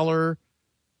 billion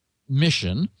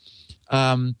mission.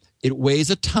 It weighs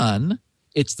a ton.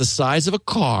 It's the size of a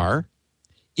car.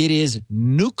 It is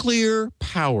nuclear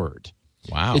powered.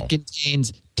 Wow. It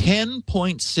contains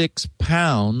 10.6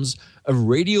 pounds of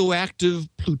radioactive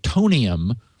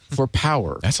plutonium for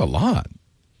power. That's a lot.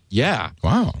 Yeah.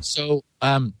 Wow. So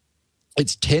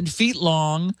it's 10 feet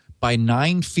long by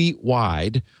 9 feet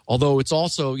wide, although it's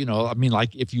also,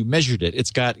 if you measured it,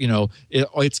 it's got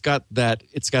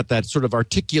that sort of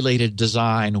articulated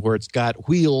design where it's got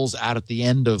wheels out at the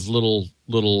end of little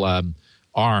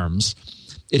arms.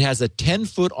 It has a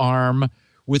 10-foot arm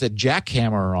with a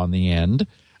jackhammer on the end,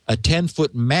 a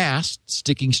 10-foot mast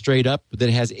sticking straight up that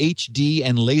has HD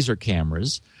and laser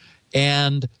cameras,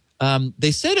 and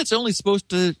they said it's only supposed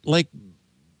to like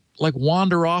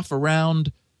wander off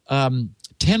around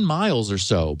 10 miles or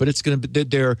so, but it's going to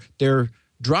be they're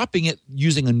dropping it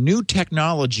using a new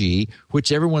technology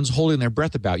which everyone's holding their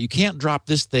breath about. You can't drop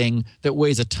this thing that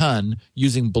weighs a ton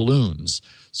using balloons.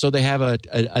 So they have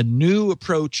a new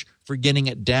approach for getting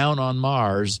it down on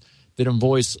Mars that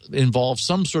involves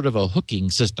some sort of a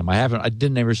hooking system. I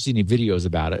didn't ever see any videos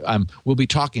about it. We'll be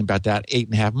talking about that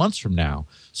 8.5 months from now.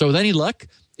 So with any luck,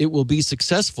 it will be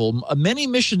successful. Many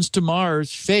missions to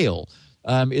Mars fail.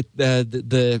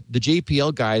 The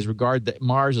JPL guys regard that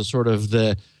Mars as sort of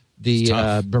the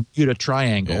Bermuda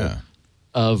Triangle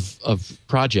of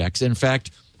projects. In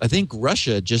fact, I think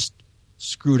Russia just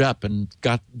screwed up and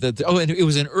got and it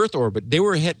was in Earth orbit. They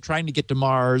were trying to get to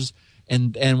Mars,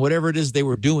 and whatever it is they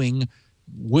were doing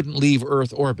wouldn't leave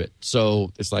Earth orbit.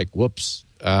 So it's like, whoops.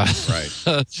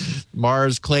 Right.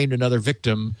 Mars claimed another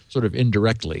victim sort of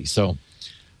indirectly. So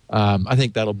I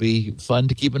think that'll be fun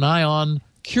to keep an eye on.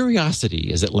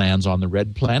 Curiosity as it lands on the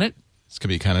red planet. It's going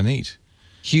to be kind of neat.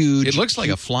 Huge. It looks like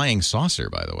a flying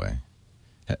saucer, by the way.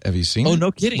 Have you seen it? Oh,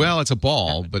 no kidding. Well, it's a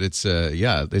ball, but it's,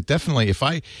 it definitely,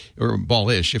 or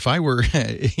ballish, if I were,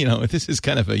 this is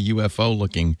kind of a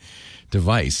UFO-looking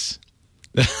device.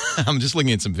 I'm just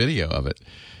looking at some video of it.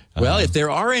 Well, if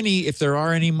there are any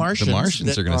Martians, the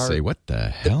Martians are going to say, "What the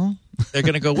hell?" They're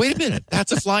going to go, wait a minute,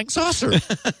 that's a flying saucer.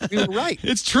 We were right.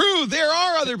 It's true. There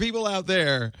are other people out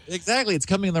there. Exactly. It's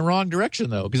coming in the wrong direction,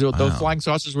 though, because those flying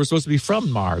saucers were supposed to be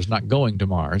from Mars, not going to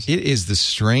Mars. It is the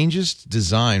strangest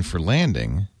design for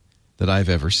landing that I've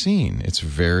ever seen. It's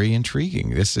very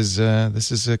intriguing. This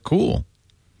is cool.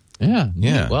 Yeah.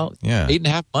 Yeah. Well, yeah.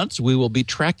 8.5 months, we will be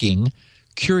tracking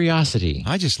Curiosity.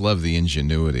 I just love the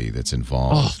ingenuity that's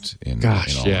involved in all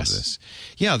of this.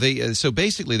 Yeah, so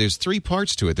basically there's 3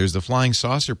 parts to it. There's the flying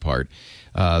saucer part.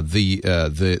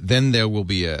 Then there will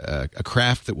be a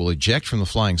craft that will eject from the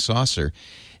flying saucer,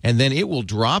 and then it will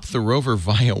drop the rover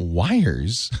via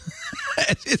wires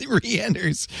as it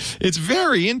re-enters. It's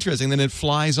very interesting. Then it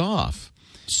flies off.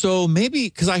 So maybe,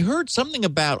 because I heard something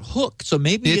about hook, so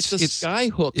maybe it's a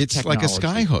skyhook It's technology. like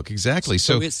a skyhook, exactly.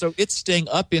 So it's staying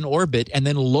up in orbit and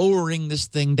then lowering this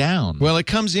thing down. Well, it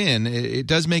comes in. It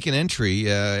does make an entry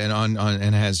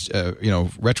and has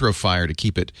retrofire to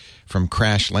keep it from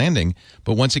crash landing.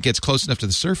 But once it gets close enough to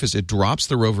the surface, it drops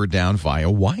the rover down via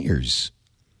wires.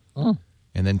 Oh.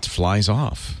 And then flies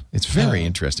off. It's very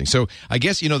interesting. So I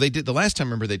guess they did the last time.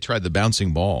 Remember, they tried the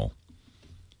bouncing ball.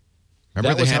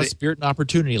 Remember that was how Spirit and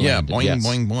Opportunity landed. Yeah, boing,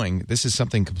 boing, boing. This is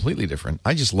something completely different.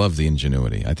 I just love the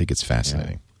ingenuity. I think it's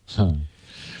fascinating. Yeah. Huh.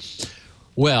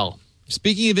 Well,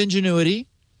 speaking of ingenuity,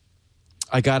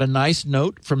 I got a nice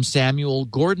note from Samuel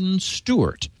Gordon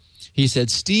Stewart. He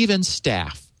said, Steve and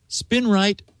staff,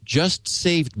 SpinRite just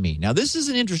saved me. Now, this is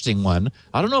an interesting one.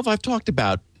 I don't know if I've talked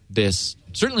about this,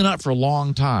 certainly not for a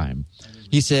long time.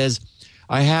 He says,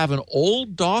 I have an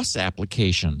old DOS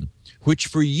application, which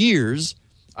for years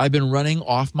I've been running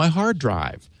off my hard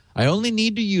drive. I only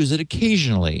need to use it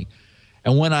occasionally.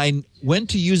 And when I went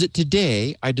to use it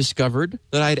today, I discovered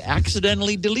that I'd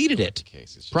accidentally deleted it,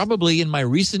 probably in my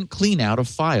recent clean out of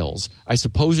files I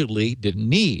supposedly didn't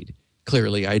need.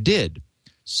 Clearly I did.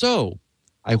 So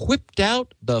I whipped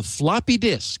out the floppy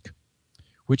disk,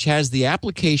 which has the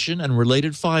application and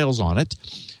related files on it.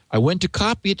 I went to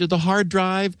copy it to the hard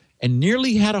drive and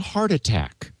nearly had a heart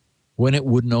attack when it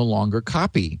would no longer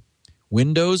copy.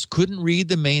 Windows couldn't read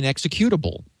the main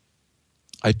executable.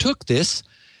 I took this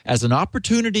as an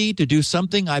opportunity to do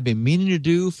something I've been meaning to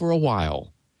do for a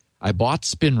while. I bought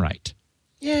SpinRite.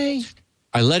 Yay.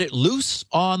 I let it loose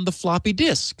on the floppy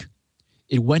disk.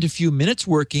 It went a few minutes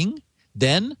working,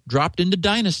 then dropped into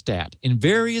Dynastat in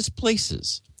various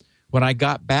places. When I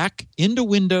got back into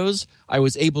Windows, I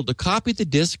was able to copy the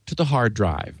disk to the hard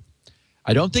drive.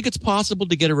 I don't think it's possible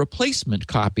to get a replacement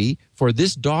copy for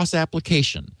this DOS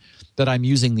application that I'm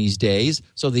using these days,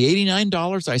 so the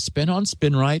 $89 I spent on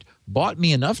SpinRite bought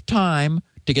me enough time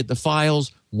to get the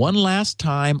files one last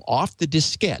time off the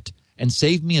diskette and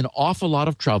saved me an awful lot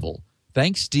of trouble.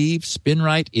 Thanks, Steve.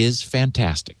 SpinRite is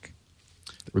fantastic.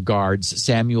 Regards,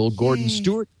 Samuel Gordon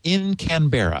Stewart in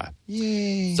Canberra.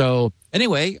 Yay. So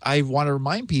anyway, I want to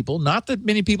remind people, not that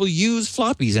many people use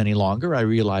floppies any longer, I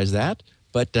realize that,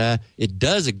 but it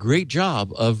does a great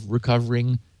job of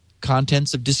recovering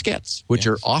contents of diskettes, which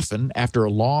are often, after a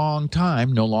long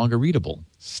time, no longer readable.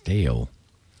 Stale.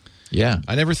 Yeah.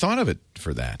 I never thought of it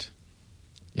for that.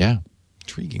 Yeah.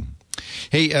 Intriguing.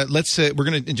 Hey, we're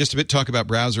going to in just a bit talk about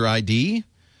Browser ID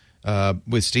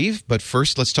with Steve, but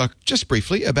first let's talk just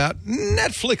briefly about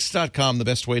Netflix.com, the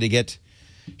best way to get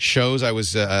shows. I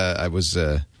was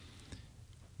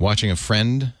watching a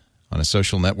friend on a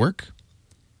social network,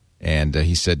 and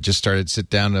he said, just sit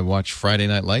down to watch Friday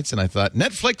Night Lights, and I thought,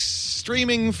 Netflix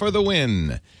streaming for the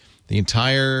win. The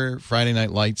entire Friday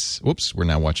Night Lights. Whoops, we're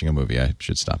now watching a movie. I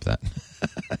should stop that.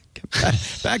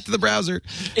 Back to the browser.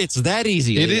 It's that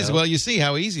easy. It is. Well, you see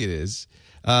how easy it is.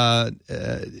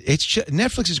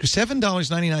 Netflix is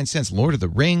 $7.99. Lord of the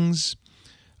Rings,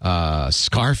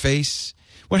 Scarface.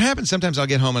 What happens sometimes I'll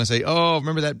get home and I say, oh,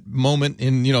 remember that moment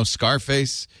in,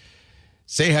 Scarface?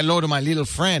 Say hello to my little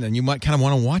friend, and you might kind of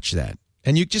want to watch that.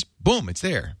 And you just, boom, it's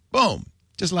there. Boom.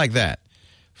 Just like that.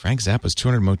 Frank Zappa's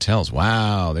 200 Motels.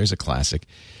 Wow, there's a classic.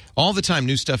 All the time,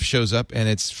 new stuff shows up, and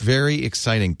it's very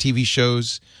exciting. TV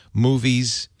shows,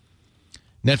 movies.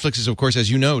 Netflix is, of course,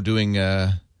 as you know, doing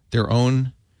their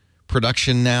own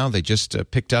production now. They just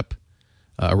picked up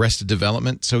Arrested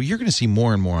Development. So you're going to see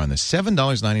more and more on this.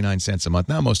 $7.99 a month.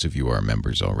 Now, most of you are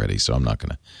members already, so I'm not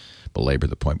going to belabor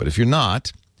the point. But if you're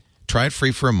not, try it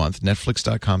free for a month,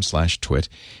 netflix.com/twit.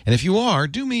 And if you are,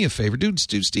 do me a favor, do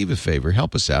Steve a favor,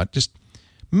 help us out. Just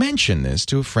mention this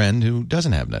to a friend who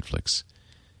doesn't have Netflix.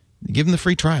 Give them the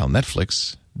free trial,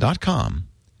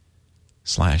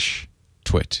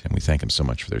 netflix.com/twit. And we thank them so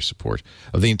much for their support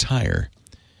of the entire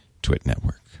Twit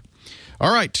network.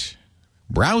 All right,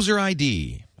 Browser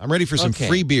ID. I'm ready for some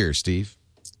free beer, Steve.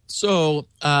 So,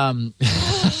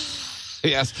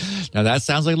 Yes. Now that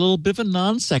sounds like a little bit of a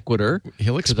non sequitur.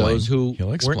 He'll explain. To those who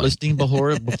weren't listening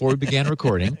before we began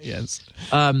recording. Yes.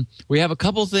 We have a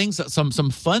couple things, some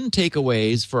fun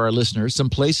takeaways for our listeners, some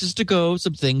places to go,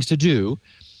 some things to do.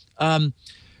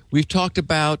 We've talked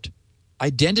about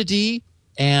identity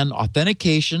and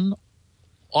authentication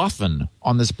often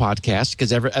on this podcast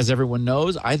because, as everyone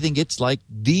knows, I think it's like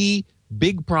the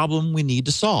big problem we need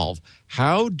to solve.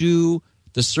 How do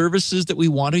the services that we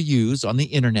want to use on the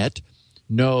internet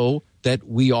know that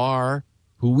we are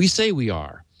who we say we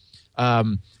are?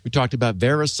 We talked about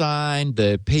VeriSign,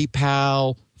 the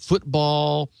PayPal,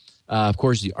 football. Of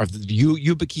course, the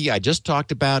YubiKey I just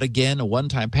talked about, again, a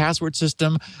one-time password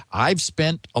system. I've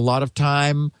spent a lot of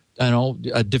time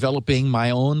developing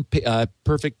my own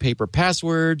perfect paper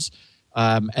passwords.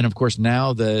 And, of course,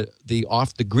 now the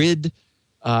off-the-grid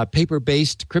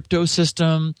paper-based crypto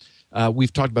system.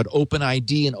 We've talked about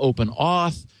OpenID and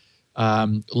OpenAuth.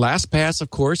 LastPass, of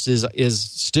course, is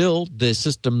still the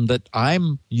system that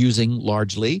I'm using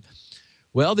largely.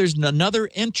 Well, there's another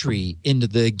entry into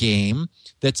the game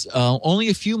that's only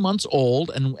a few months old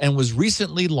and was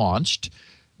recently launched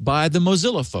by the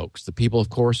Mozilla folks, the people, of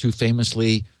course, who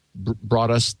famously brought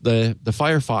us the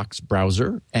Firefox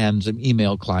browser and some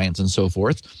email clients and so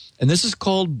forth. And this is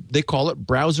they call it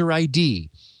Browser ID.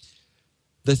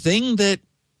 The thing that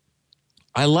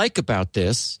I like about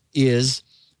this is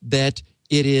that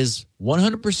it is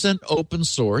 100% open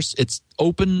source. It's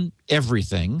open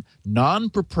everything,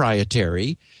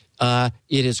 non-proprietary. It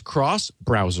is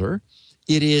cross-browser.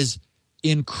 It is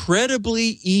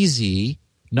incredibly easy,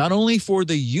 not only for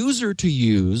the user to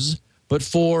use, but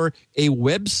for a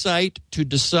website to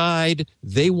decide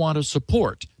they want to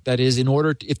support. That is, in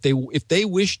order to, if they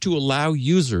wish to allow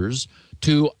users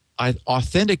to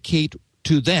authenticate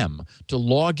to them, to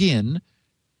log in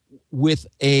with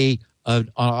a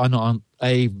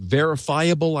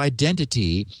verifiable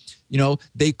identity,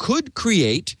 they could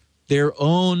create their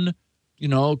own,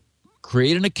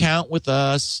 create an account with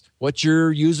us. What's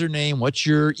your username? What's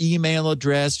your email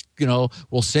address?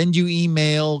 We'll send you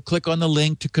email. Click on the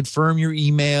link to confirm your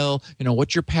email.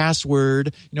 What's your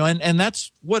password? And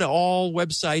that's what all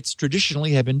websites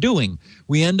traditionally have been doing.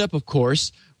 We end up, of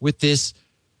course, with this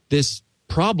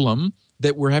problem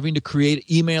that we're having to create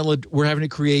we're having to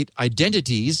create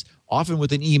identities, often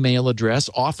with an email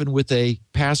address, often with a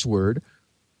password,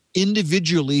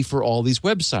 individually for all these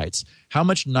websites. How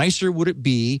much nicer would it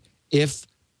be if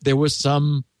there was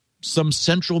some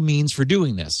central means for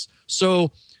doing this?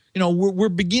 So, we're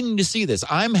beginning to see this.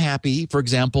 I'm happy, for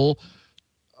example,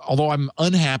 although I'm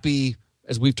unhappy,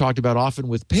 as we've talked about often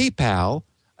with PayPal,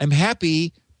 I'm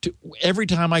happy to every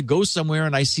time I go somewhere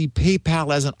and I see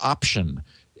PayPal as an option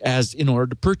in order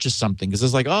to purchase something, because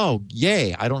it's like, oh,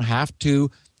 yay, I don't have to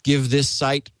give this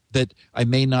site that I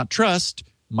may not trust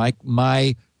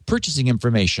my purchasing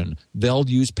information. They'll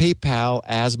use PayPal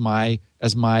as my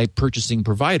purchasing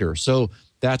provider. So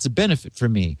that's a benefit for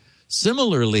me.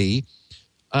 Similarly,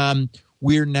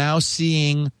 we're now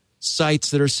seeing sites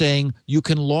that are saying you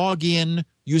can log in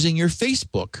using your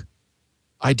Facebook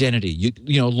identity.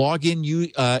 You log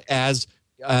in as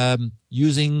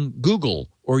using Google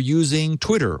or using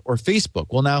Twitter or Facebook.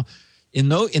 Well, now in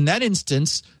that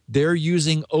instance, they're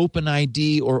using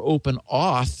OpenID or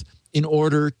OpenAuth in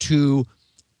order to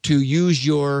use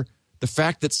the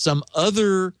fact that some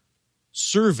other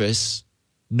service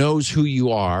knows who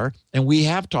you are, and we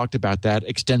have talked about that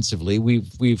extensively.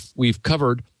 We've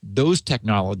covered those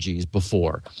technologies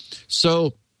before.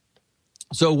 So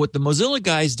what the Mozilla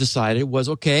guys decided was,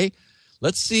 okay,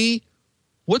 let's see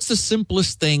what's the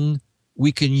simplest thing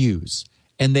we can use.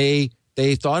 And they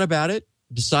thought about it,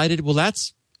 decided, well,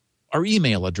 that's our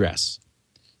email address.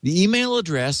 The email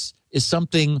address is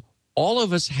something all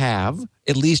of us have,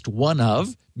 at least one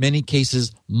of, many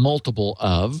cases multiple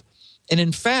of. And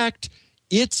in fact,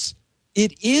 it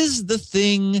is the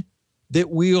thing that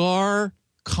we are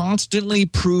constantly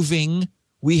proving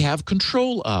we have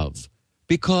control of,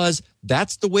 because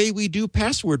that's the way we do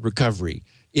password recovery.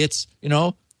 It's,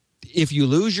 if you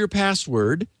lose your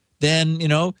password, then,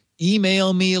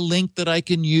 email me a link that I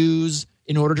can use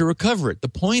in order to recover it. The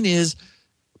point is,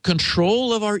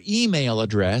 control of our email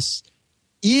address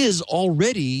is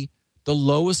already the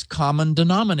lowest common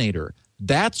denominator.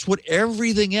 That's what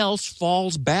everything else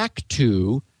falls back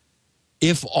to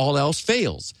if all else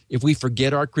fails. If we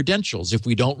forget our credentials, if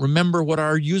we don't remember what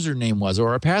our username was or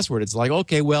our password, it's like,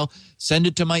 okay, well, send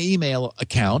it to my email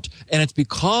account. And it's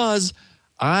because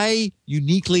I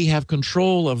uniquely have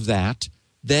control of that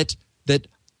that's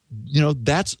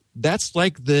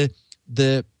like the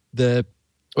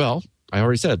well, I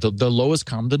already said it, the lowest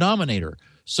common denominator.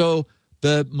 So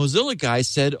the Mozilla guys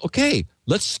said, okay,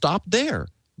 let's stop there.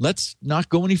 Let's not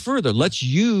go any further. Let's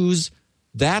use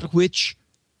that which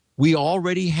we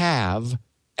already have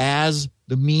as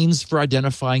the means for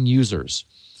identifying users.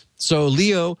 So,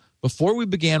 Leo, before we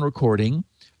began recording,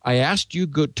 I asked you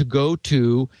to go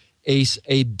to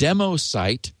a demo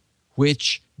site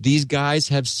which these guys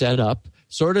have set up,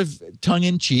 sort of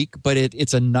tongue-in-cheek, but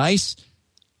it's a nice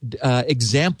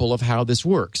example of how this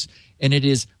works. And it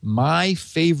is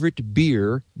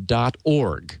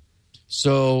myfavoritebeer.org.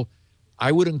 So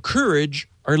I would encourage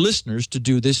our listeners to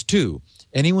do this too.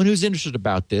 Anyone who's interested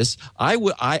about this,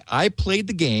 I played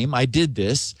the game, I did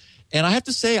this, and I have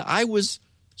to say I was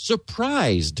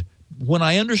surprised when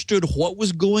I understood what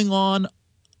was going on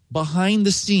behind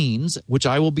the scenes, which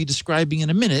I will be describing in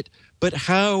a minute, but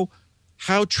how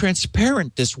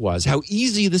transparent this was, how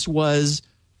easy this was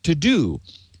to do.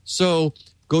 So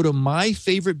go to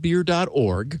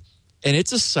myfavoritebeer.org, and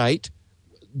it's a site,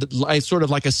 sort of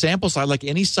like a sample site, like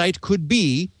any site could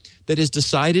be, that is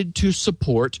decided to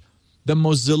support the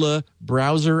Mozilla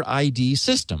browser ID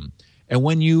system. And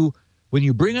when you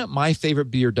bring up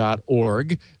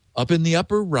myfavoritebeer.org, up in the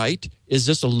upper right is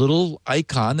just a little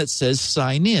icon that says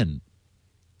sign in.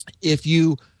 If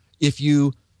you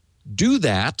do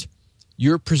that,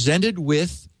 you're presented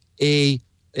with a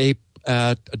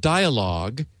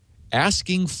dialogue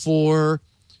asking for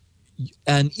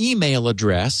an email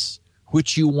address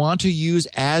which you want to use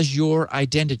as your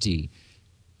identity.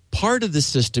 Part of the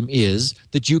system is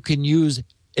that you can use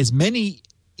as many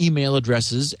email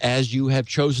addresses as you have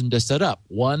chosen to set up,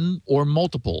 one or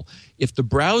multiple. If the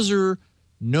browser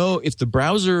knows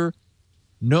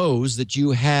that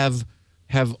you have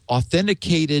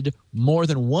authenticated more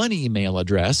than one email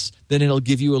address, then it'll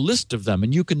give you a list of them,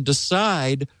 and you can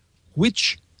decide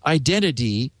which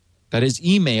identity, that is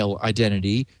email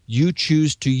identity, you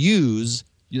choose to use,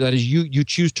 that is you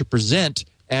choose to present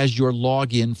as your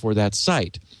login for that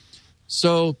site.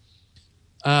 So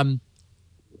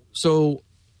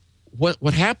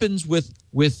what happens with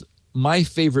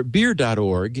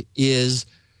myfavoritebeer.org is,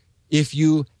 if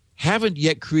you haven't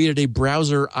yet created a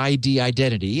browser ID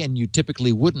identity, and you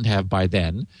typically wouldn't have by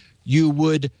then, you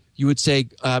would say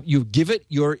you give it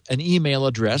an email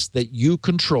address that you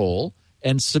control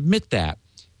and submit that.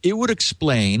 It would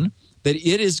explain that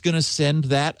it is going to send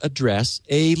that address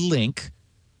a link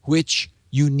which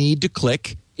you need to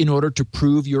click in order to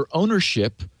prove your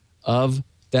ownership of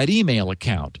that email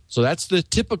account. So that's the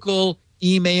typical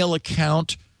email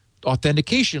account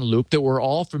authentication loop that we're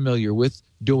all familiar with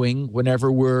doing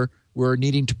whenever we're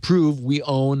needing to prove we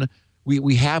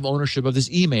have ownership of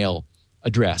this email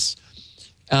address.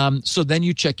 So then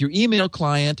you check your email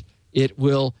client. It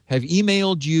will have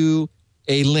emailed you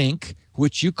a link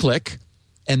which you click,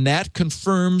 and that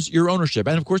confirms your ownership.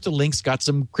 And of course, the link's got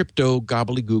some crypto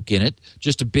gobbledygook in it,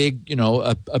 just a big,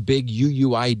 a big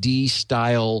UUID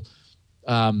style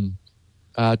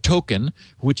token,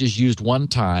 which is used one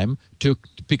time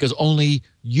because only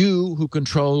you who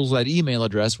controls that email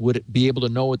address would be able to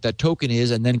know what that token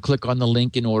is and then click on the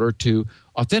link in order to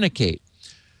authenticate.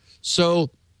 So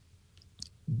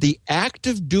the act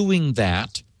of doing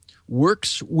that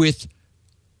works with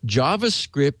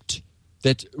JavaScript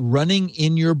that's running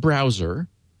in your browser,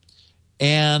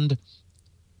 and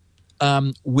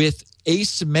with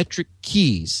asymmetric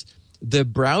keys. The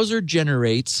browser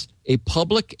generates a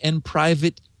public and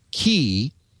private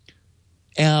key,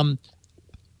 given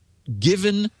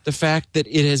the fact that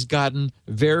it has gotten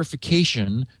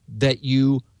verification that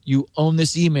you own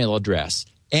this email address.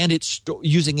 And it's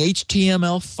using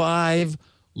HTML5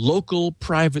 local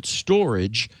private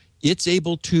storage, it's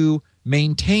able to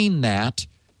maintain that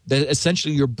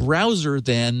essentially your browser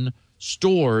then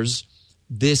stores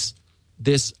this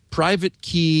private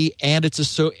key and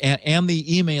and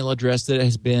the email address that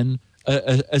has been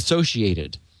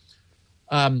associated.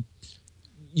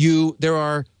 There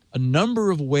are a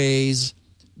number of ways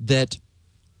that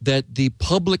the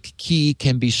public key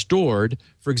can be stored.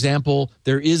 For example,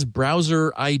 there is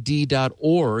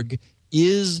browserid.org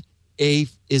is a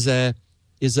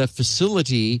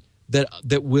facility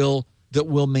that will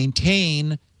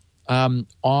maintain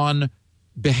on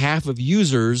behalf of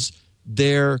users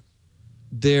their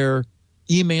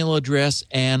email address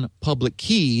and public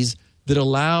keys that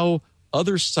allow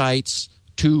other sites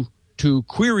to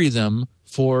query them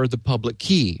for the public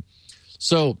key.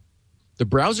 So the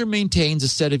browser maintains a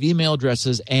set of email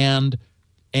addresses and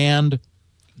the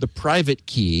private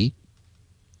key,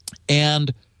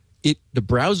 and the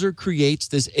browser creates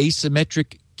this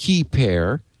asymmetric key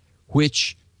pair,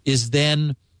 which is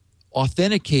then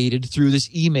authenticated through this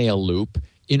email loop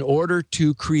in order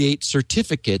to create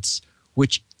certificates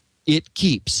which it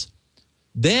keeps.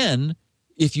 Then,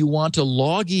 if you want to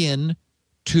log in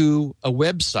to a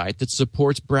website that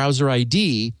supports browser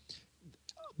ID,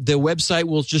 the website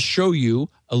will just show you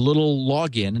a little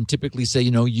login and typically say,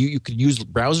 you can use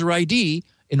browser ID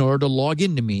in order to log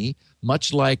into me,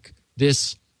 much like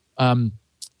this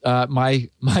my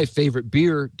favorite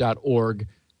beer.org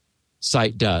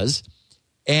site does.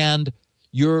 And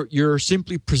you're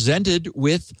simply presented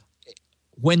with,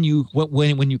 when you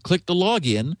click the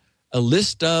login, a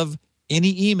list of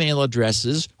any email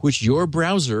addresses which your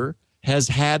browser has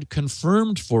had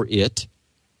confirmed for it,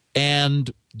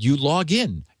 and you log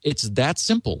in. It's that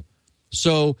simple.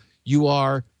 So you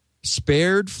are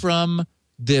spared from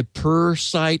the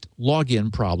per-site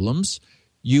login problems.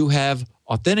 You have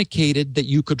authenticated that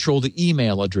you control the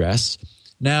email address.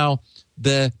 Now,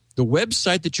 the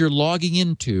website that you're logging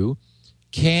into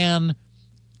can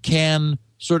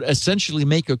sort of essentially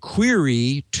make a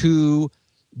query to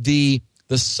the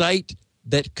site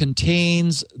that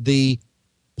contains the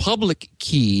public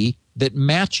key that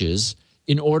matches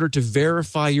in order to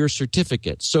verify your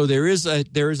certificate. So there is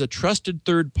a trusted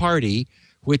third party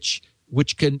which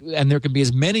can, and there can be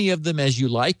as many of them as you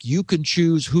like. You can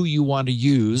choose who you want to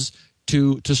use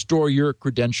to store your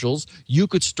credentials. You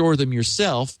could store them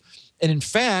yourself. And in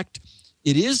fact,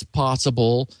 it is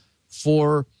possible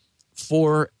for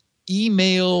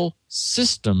email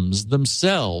systems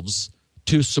themselves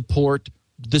to support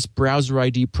this browser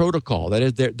ID protocol. That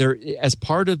is, they're as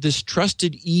part of this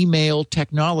trusted email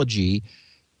technology,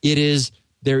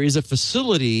 there is a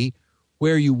facility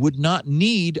where you would not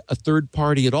need a third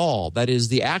party at all. That is,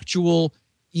 the actual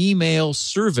email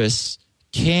service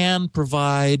can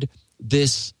provide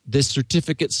this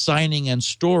certificate signing and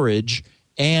storage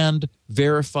and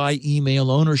verify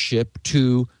email ownership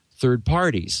to third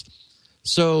parties.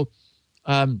 So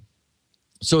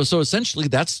essentially,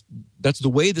 that's the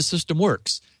way the system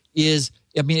works.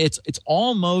 It's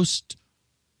almost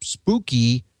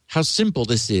spooky how simple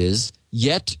this is.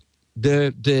 Yet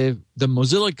the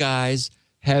Mozilla guys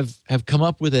have come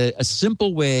up with a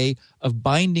simple way of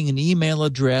binding an email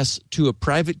address to a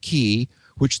private key,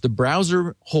 which the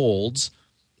browser holds,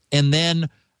 and then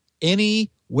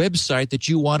any website that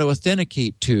you want to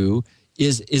authenticate to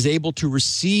is able to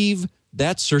receive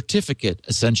that certificate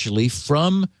essentially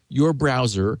from your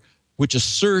browser, which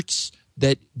asserts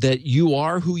that you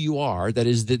are who you are. That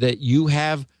is, that you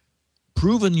have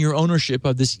proven your ownership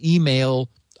of this email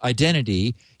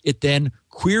identity. It then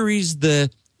queries the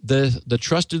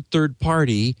trusted third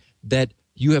party that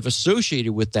you have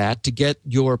associated with that to get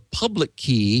your public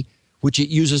key, which it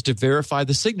uses to verify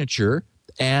the signature,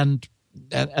 and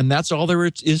that's all there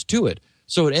is to it.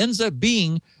 So it ends up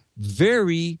being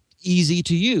very easy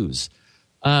to use.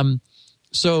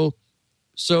 So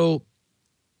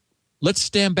let's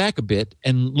stand back a bit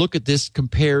and look at this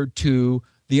compared to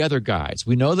the other guides.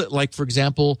 We know that, like, for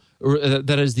example,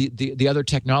 that is the other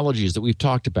technologies that we've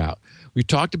talked about. We've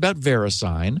talked about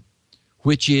VeriSign,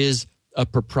 which is a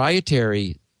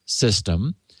proprietary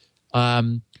system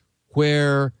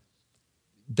where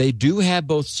they do have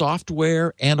both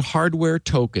software and hardware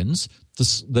tokens.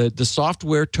 The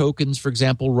software tokens, for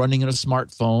example, running in a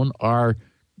smartphone are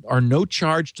no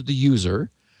charge to the user.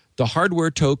 The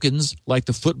hardware tokens, like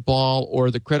the football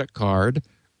or the credit card,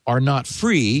 are not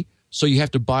free, so you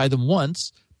have to buy them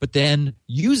once, but then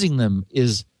using them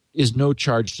is no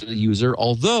charge to the user,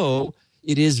 although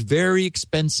it is very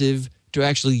expensive to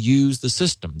actually use the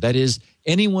system. That is,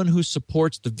 anyone who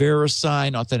supports the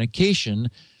VeriSign authentication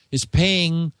is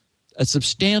paying a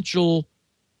substantial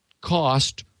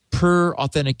cost per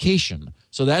authentication.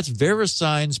 So that's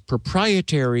VeriSign's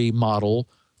proprietary model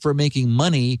for making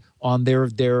money on their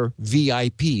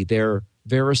VIP, their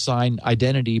VeriSign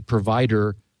identity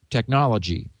provider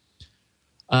technology.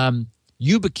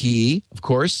 YubiKey, of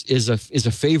course, is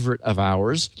a favorite of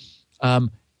ours.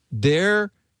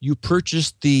 There you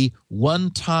purchase the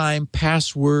one-time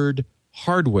password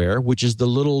hardware, which is the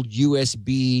little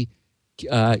USB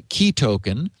key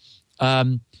token.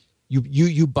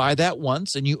 You buy that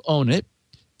once and you own it,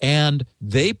 and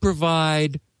they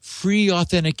provide free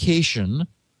authentication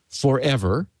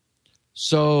forever.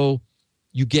 So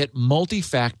you get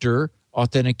multi-factor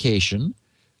authentication.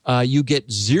 You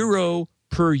get zero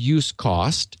per use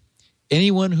cost.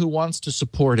 Anyone who wants to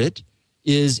support it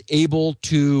is able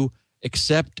to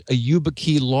accept a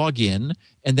YubiKey login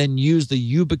and then use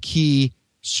the YubiKey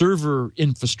server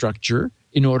infrastructure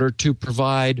in order to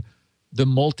provide the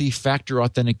multi-factor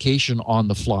authentication on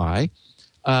the fly.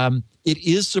 It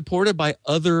is supported by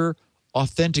other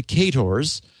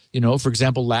authenticators. For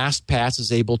example, LastPass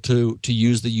is able to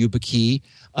use the YubiKey,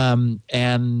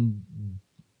 and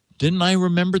didn't I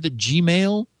remember that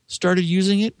Gmail started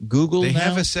using it? Google They now?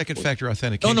 have a second factor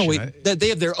authentication. Oh, no, wait. They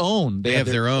have their own. They have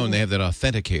their own. They have that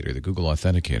authenticator, the Google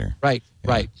Authenticator. Right,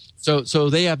 right. So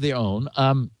they have their own.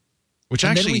 Which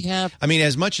and actually, then we have, I mean,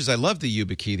 as much as I love the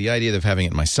YubiKey, the idea of having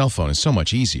it in my cell phone is so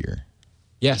much easier.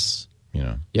 yes, You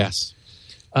know. yes.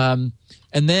 And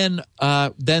then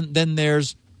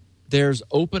there's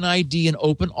OpenID and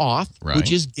OpenAuth, Right.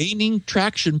 which is gaining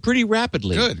traction pretty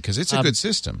rapidly. Good, because it's a good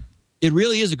system. It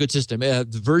really is a good system.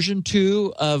 Version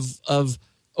 2 of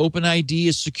OpenID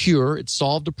is secure. It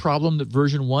solved a problem that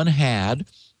version 1 had,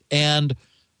 and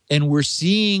we're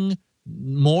seeing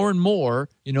more and more,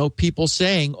 people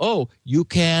saying, "Oh, you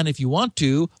can, if you want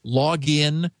to, log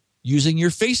in using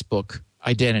your Facebook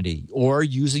identity, or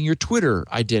using your Twitter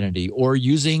identity, or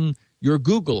using your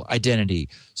Google identity."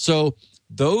 So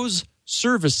those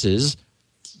services,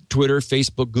 Twitter,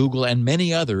 Facebook, Google, and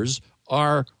many others,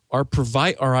 are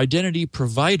identity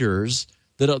providers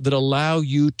that allow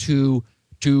you to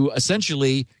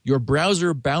essentially, your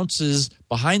browser bounces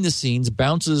behind the scenes,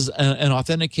 bounces an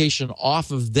authentication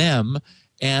off of them,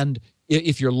 and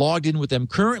if you're logged in with them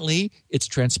currently, it's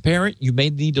transparent. You may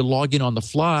need to log in on the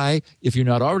fly. If you're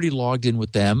not already logged in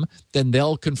with them, then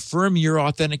they'll confirm your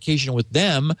authentication with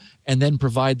them and then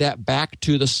provide that back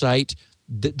to the site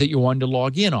that you're wanting to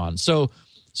log in on. So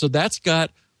that's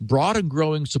got broad and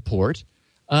growing support.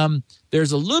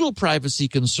 There's a little privacy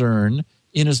concern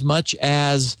in as much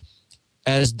as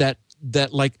that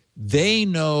like they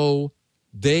know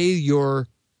they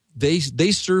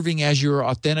serving as your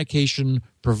authentication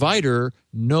provider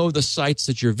know the sites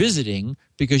that you're visiting,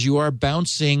 because you are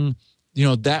bouncing,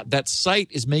 that site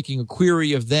is making a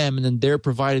query of them, and then they're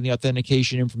providing the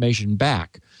authentication information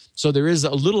back. So there is a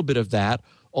little bit of that,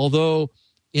 although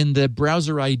in the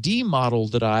browser ID model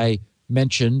that I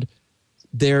mentioned,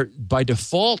 there by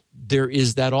default there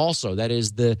is that also. That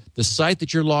is, the site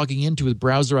that you're logging into with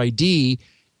browser ID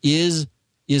is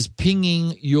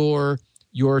pinging your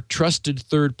trusted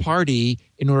third party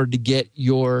in order to get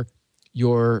your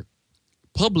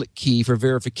public key for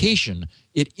verification.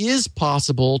 It is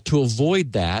possible to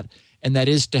avoid that, and that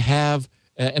is to have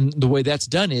and the way that's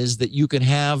done is that you can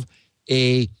have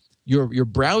your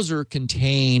browser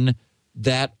contain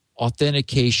that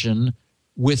authentication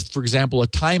with, for example, a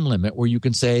time limit where you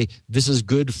can say this is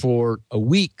good for a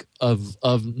week of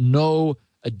no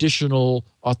additional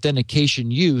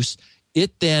authentication use.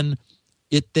 It then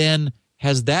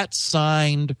has that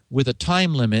signed with a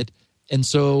time limit, and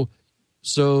so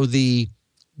the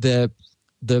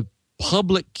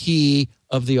public key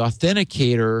of the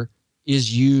authenticator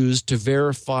is used to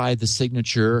verify the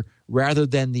signature rather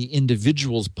than the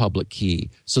individual's public key.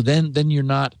 So then you're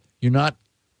not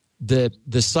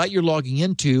the site you're logging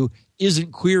into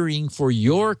isn't querying for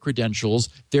your credentials.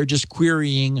 They're just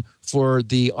querying for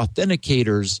the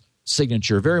authenticator's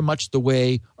signature, very much the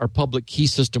way our public key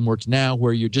system works now,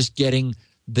 where you're just getting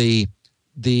the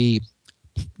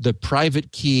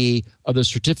private key of the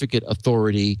certificate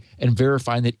authority and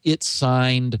verifying that it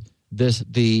signed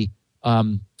the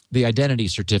identity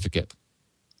certificate.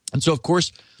 And so, of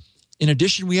course, in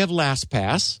addition, we have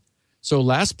LastPass. So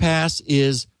LastPass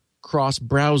is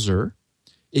cross-browser.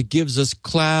 It gives us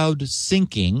cloud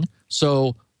syncing.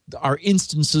 So our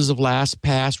instances of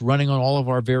LastPass running on all of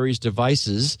our various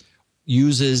devices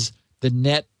uses the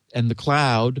net and the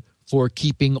cloud for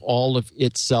keeping all of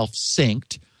itself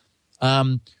synced.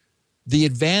 The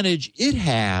advantage it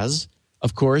has,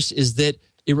 of course, is that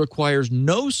it requires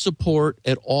no support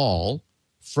at all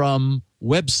from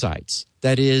websites.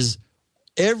 That is,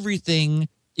 everything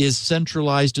is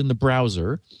centralized in the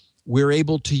browser. We're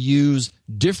able to use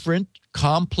different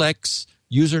complex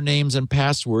usernames and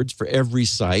passwords for every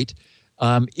site.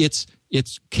 It's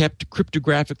kept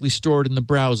cryptographically stored in the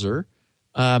browser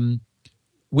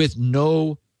with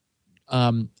no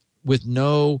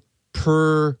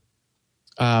per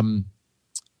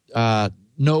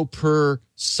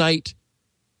site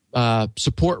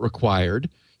support required.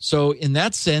 So in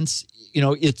that sense,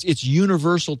 it's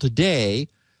universal today.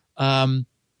 I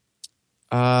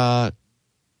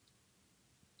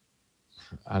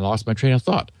lost my train of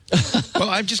thought. Well,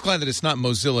 I'm just glad that it's not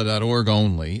Mozilla.org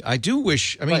only. I do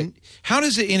wish, Right. How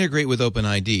does it integrate with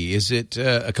OpenID? Is it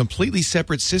a completely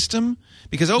separate system?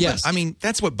 Because Yes.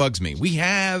 that's what bugs me. We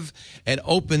have an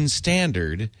open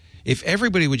standard. If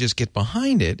everybody would just get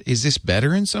behind it, is this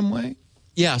better in some way?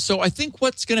 Yeah, so I think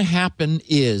what's going to happen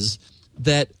is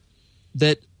that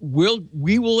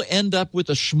we will end up with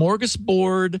a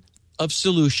smorgasbord of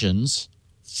solutions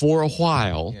for a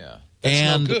while. That's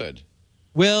and no good.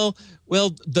 Well,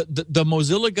 the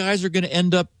Mozilla guys are going to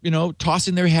end up,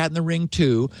 tossing their hat in the ring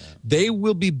too. They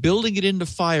will be building it into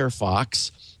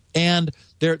Firefox, and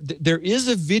there is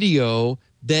a video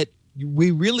that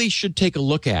we really should take a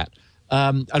look at.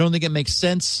 I don't think it makes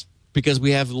sense because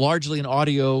we have largely an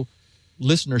audio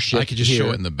listenership. I could just here.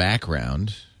 show it in the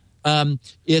background.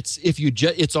 It's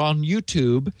on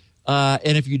YouTube,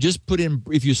 and if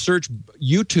you search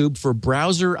YouTube for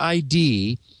browser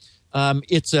ID,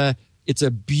 it's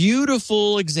a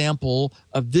beautiful example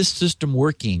of this system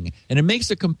working, and it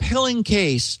makes a compelling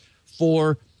case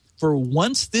for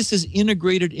once this is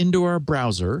integrated into our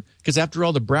browser, because after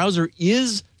all, the browser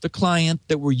is the client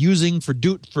that we're using as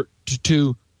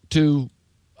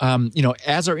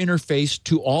our interface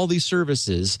to all these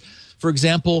services. For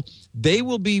example,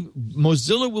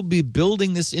 Mozilla will be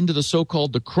building this into the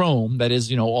so-called the Chrome, that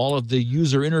is, all of the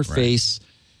user interface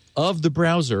of the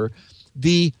browser.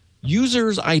 The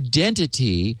user's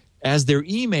identity as their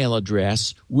email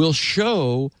address will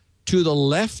show to the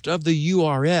left of the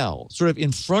URL, sort of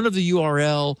in front of the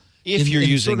URL. If you're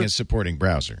using a supporting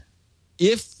browser. In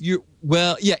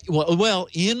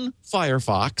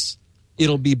Firefox,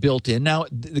 it'll be built in. Now,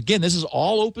 again, this is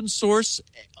all open source.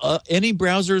 Any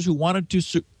browsers who wanted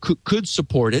to could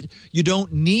support it. You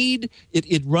don't need it.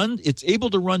 It's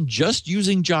able to run just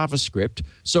using JavaScript.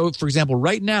 So, for example,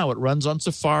 right now it runs on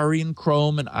Safari and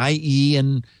Chrome and IE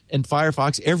and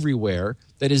Firefox everywhere.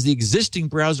 That is, the existing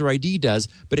browser ID does,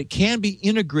 but it can be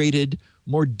integrated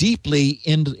more deeply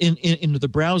into the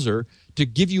browser to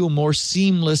give you a more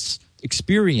seamless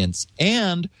experience.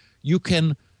 And you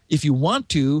can, if you want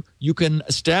to, you can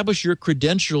establish your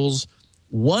credentials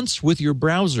once with your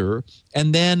browser,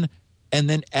 and then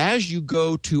as you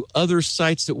go to other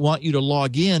sites that want you to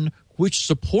log in, which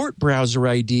support browser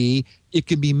ID, it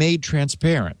can be made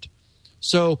transparent.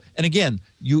 So, and again,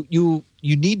 you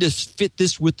need to fit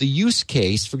this with the use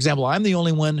case. For example, I'm the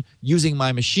only one using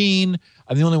my machine.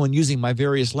 I'm the only one using my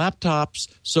various laptops.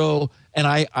 So, and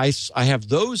I have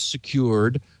those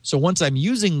secured. So once I'm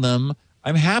using them,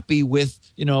 I'm happy with,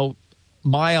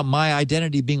 my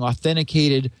identity being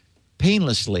authenticated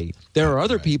painlessly. There are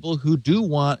other people who do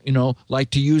want, like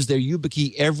to use their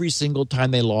YubiKey every single time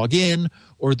they log in,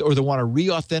 or they want to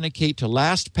re-authenticate to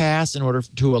LastPass in order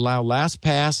to allow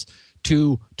LastPass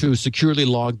to securely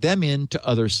log them in to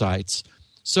other sites.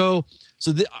 So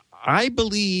I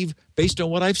believe, based on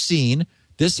what I've seen,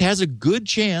 this has a good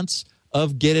chance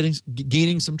of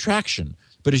gaining some traction.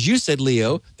 But as you said,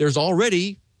 Leo, there's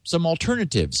already some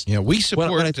alternatives. Yeah, we support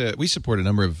a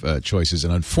number of choices,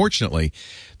 and unfortunately,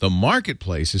 the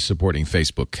marketplace is supporting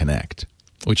Facebook Connect,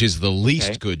 which is the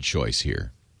least good choice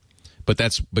here. But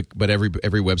every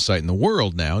website in the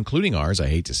world now, including ours, I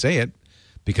hate to say it,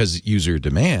 because user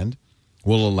demand,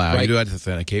 will allow you to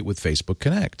authenticate with Facebook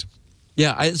Connect.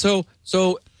 Yeah, so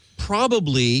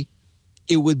probably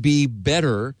it would be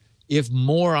better if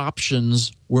more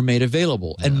options were made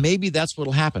available. Yeah. And maybe that's what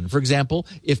will happen. For example,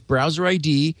 if browser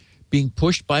ID being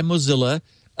pushed by Mozilla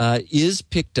is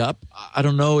picked up, I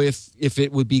don't know if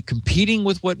it would be competing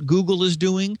with what Google is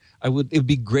doing. It would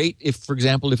be great if, for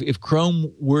example, if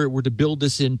Chrome were to build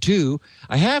this in too.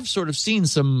 I have sort of seen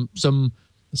some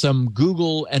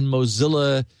Google and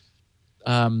Mozilla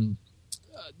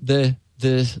the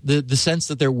sense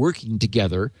that they're working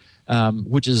together,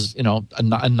 which is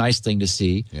a nice thing to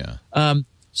see. Yeah.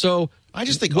 So I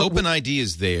just think OpenID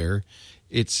is there.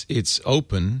 It's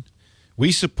open.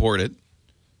 We support it.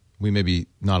 We maybe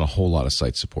not a whole lot of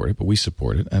sites support it, but we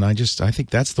support it, and I think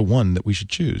that's the one that we should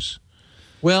choose.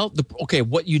 Well,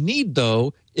 what you need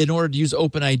though in order to use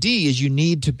OpenID is you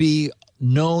need to be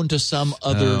known to some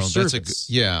other service.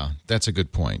 That's a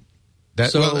good point.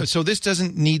 So this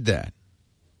doesn't need that.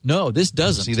 No, this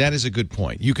doesn't. See, that is a good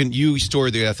point. You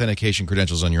store the authentication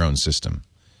credentials on your own system.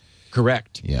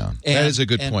 Correct. Yeah, that is a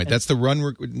good point. That's the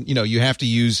run. You have to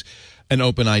use an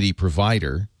OpenID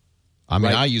provider. I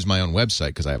mean, I use my own website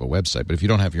because I have a website. But if you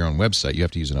don't have your own website, you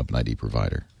have to use an OpenID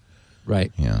provider.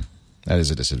 Right. Yeah, that is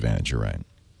a disadvantage. You're right.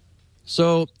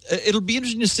 So it'll be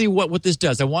interesting to see what this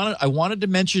does. I wanted to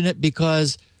mention it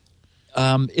because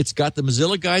it's got the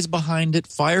Mozilla guys behind it.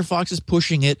 Firefox is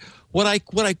pushing it. What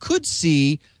I could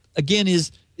see again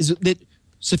is that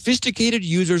sophisticated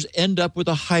users end up with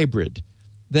a hybrid.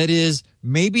 That is,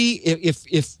 maybe if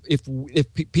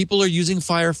people are using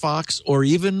Firefox or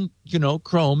even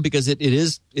Chrome, because it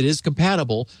is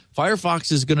compatible,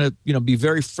 Firefox is going to be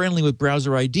very friendly with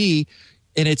browser ID.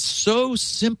 And it's so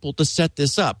simple to set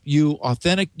this up. You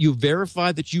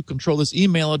verify that you control this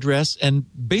email address, and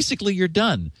basically you're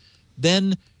done.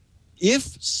 Then if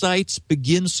sites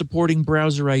begin supporting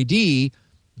browser ID,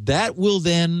 that will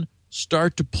then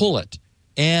start to pull it.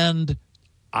 And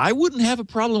I wouldn't have a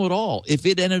problem at all if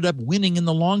it ended up winning in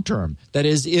the long term. That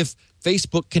is, if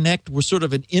Facebook Connect was sort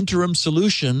of an interim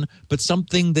solution, but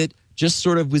something that just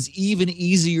sort of was even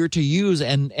easier to use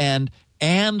and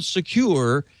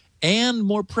secure and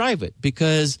more private.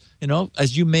 Because,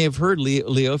 as you may have heard,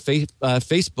 Leo,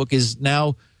 Facebook is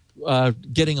now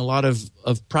getting a lot of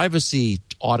privacy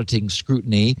auditing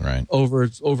scrutiny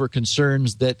over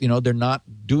concerns that they're not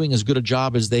doing as good a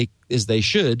job as they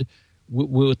should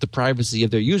with the privacy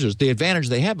of their users. The advantage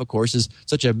they have, of course, is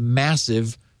such a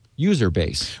massive user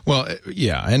base. Well,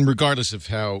 yeah, and regardless of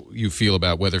how you feel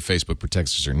about whether Facebook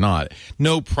protects us or not,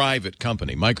 no private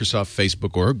company, Microsoft,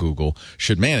 Facebook, or Google,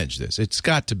 should manage this. It's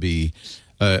got to be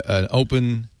an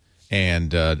open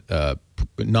and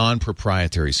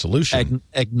non-proprietary solution.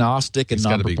 Agnostic and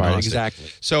non-proprietary. Exactly.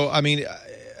 So, I mean,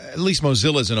 at least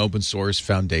Mozilla is an open source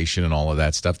foundation and all of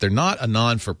that stuff. They're not a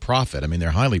non-for-profit. I mean,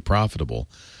 they're highly profitable.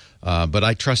 But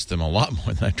I trust them a lot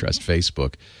more than I trust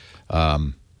Facebook.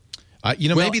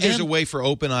 Maybe there's a way for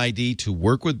OpenID to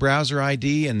work with Browser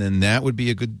ID, and then that would be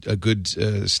a good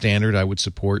standard I would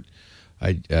support.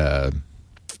 I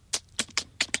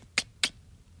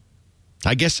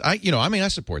guess I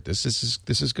support this.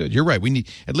 This is good. You're right. We need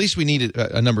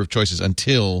a number of choices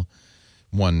until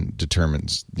one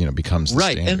determines, becomes the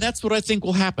standard. And that's what I think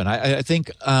will happen. I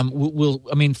think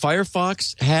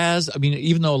Firefox has,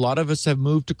 even though a lot of us have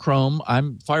moved to Chrome,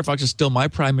 Firefox is still my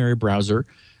primary browser.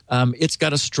 It's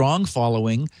got a strong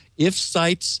following. If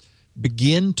sites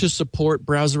begin to support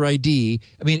Browser ID,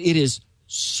 it is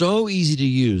so easy to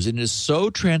use and it is so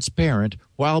transparent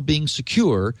while being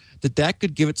secure that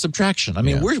could give it some traction.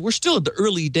 We're still in the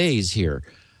early days here.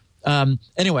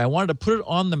 Anyway, I wanted to put it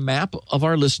on the map of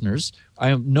our listeners. I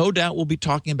have no doubt we'll be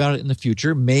talking about it in the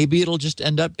future. Maybe it'll just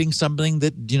end up being something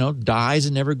that, dies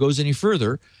and never goes any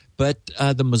further. But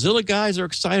the Mozilla guys are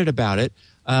excited about it.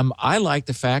 I like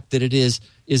the fact that it is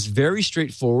very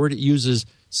straightforward. It uses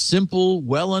simple,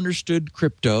 well-understood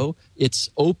crypto. It's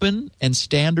open and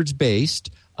standards-based,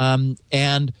 and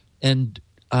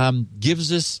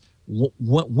gives us,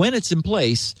 when it's in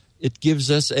place, it gives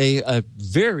us a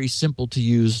very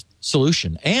simple-to-use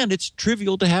solution. And it's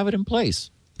trivial to have it in place.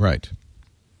 Right.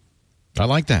 I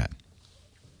like that.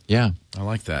 Yeah. I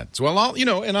like that. So,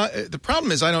 the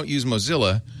problem is I don't use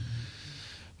Mozilla.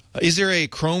 Is there a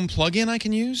Chrome plugin I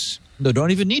can use? No,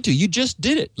 don't even need to. You just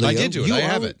did it, Leo. I did do it. I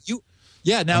have it.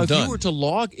 Now, if you were to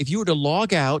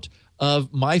log out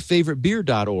of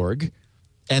myfavoritebeer.org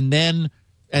and then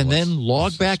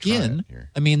log back in,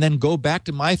 then go back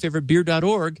to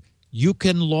myfavoritebeer.org, you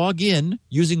can log in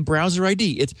using Browser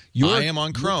ID. I am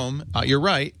on Chrome. You're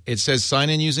right. It says sign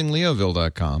in using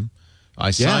Leoville.com.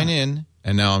 I sign in,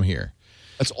 and now I'm here.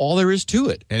 That's all there is to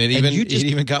it. And it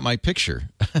even got my picture.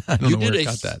 I don't know where it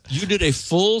got that. You did a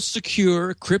full,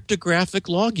 secure, cryptographic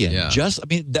login. Yeah.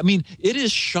 It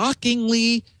is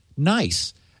shockingly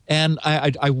nice. And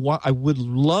I would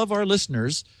love our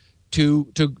listeners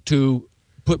to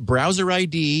put Browser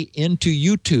ID into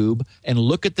YouTube and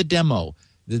look at the demo.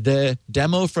 The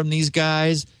demo from these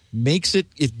guys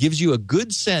it gives you a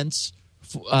good sense,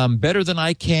 better than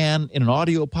I can in an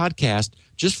audio podcast,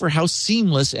 just for how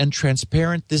seamless and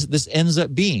transparent this ends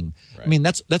up being. Right.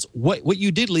 That's what you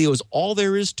did, Leo, is all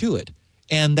there is to it.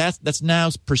 And that's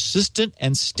now persistent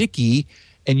and sticky,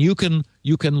 and you can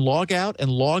log out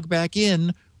and log back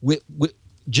in with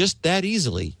just that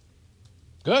easily.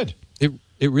 Good.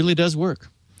 It really does work.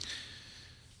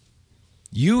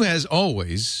 You, as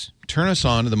always, turn us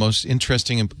on to the most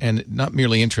interesting and not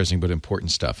merely interesting but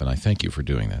important stuff, and I thank you for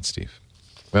doing that, Steve.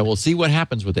 Well, we'll see what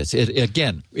happens with this.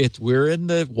 We're in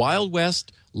the Wild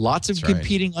West. Lots of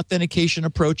competing authentication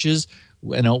approaches.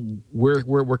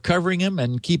 We're covering them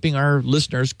and keeping our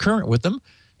listeners current with them,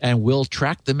 and we'll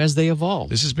track them as they evolve.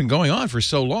 This has been going on for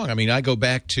so long. I go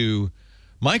back to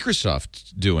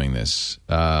Microsoft doing this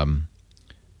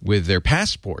with their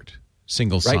Passport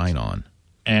single sign-on.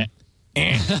 I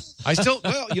still,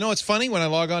 it's funny when I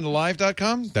log on to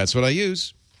live.com, that's what I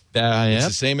use. It's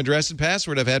the same address and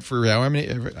password I've had for however many.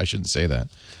 I shouldn't say that. I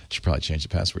should probably change the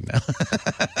password now.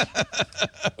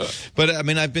 But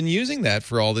I've been using that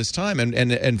for all this time,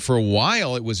 and for a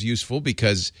while it was useful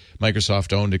because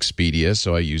Microsoft owned Expedia,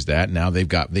 so I used that. Now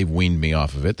they've weaned me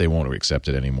off of it. They won't accept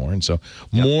it anymore, and so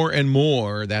more and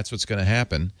more that's what's going to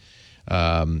happen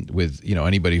with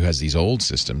anybody who has these old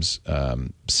systems.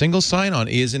 Single sign-on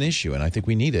is an issue, and I think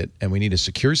we need it, and we need a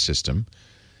secure system.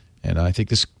 And I think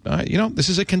this, this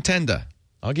is a contender.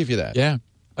 I'll give you that. Yeah.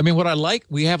 What I like,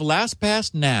 we have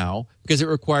LastPass now because it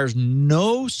requires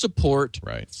no support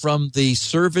from the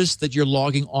service that you're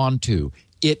logging onto.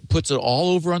 It puts it all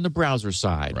over on the browser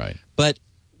side. Right. But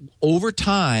over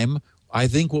time, I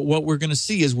think what we're going to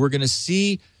see is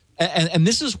and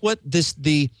this is what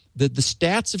the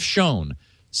stats have shown.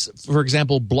 For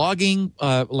example, blogging,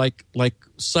 like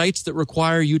sites that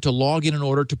require you to log in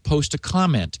order to post a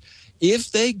comment.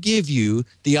 If they give you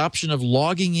the option of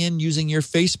logging in using your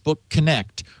Facebook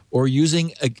Connect or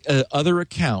using other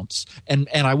accounts, and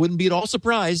I wouldn't be at all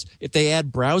surprised if they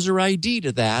add browser ID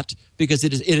to that, because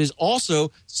it is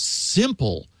also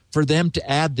simple for them to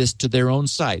add this to their own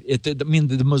site.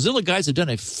 The Mozilla guys have done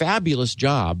a fabulous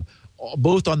job,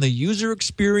 both on the user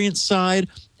experience side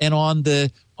and on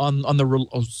the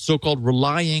so-called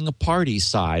relying party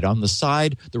side,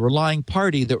 the relying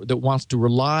party that wants to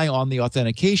rely on the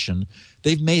authentication.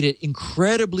 They've made it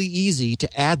incredibly easy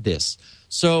to add this.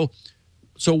 So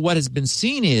what has been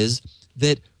seen is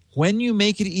that when you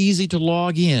make it easy to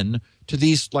log in to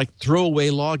these like throwaway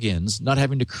logins, not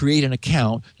having to create an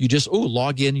account, you just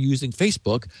log in using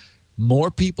Facebook,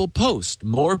 more people post,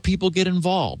 more people get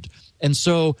involved. And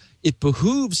so it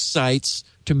behooves sites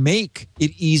to make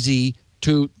it easy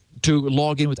to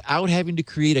log in without having to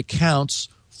create accounts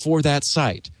for that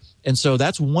site. And so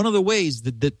that's one of the ways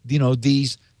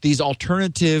that these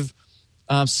alternative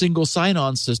single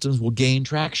sign-on systems will gain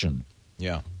traction.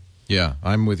 Yeah,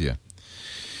 I'm with you.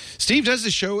 Steve does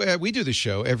the show. We do the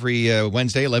show every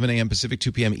Wednesday, 11 a.m. Pacific,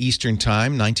 2 p.m. Eastern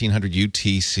Time, 1900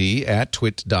 UTC at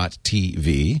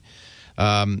twit.tv.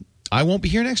 I won't be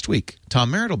here next week.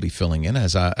 Tom Merritt will be filling in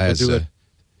as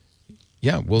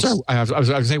yeah, we'll. So I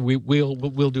was saying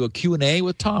we'll do a Q&A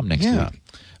with Tom next week.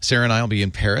 Sarah and I will be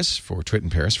in Paris for Twit in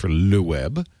Paris for Le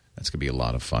Web. That's going to be a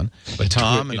lot of fun. But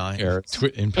Tom and I,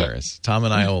 Twit in Paris. Tom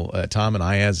and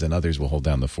Ayaz and others will hold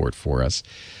down the fort for us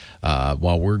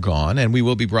while we're gone, and we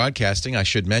will be broadcasting. I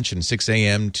should mention 6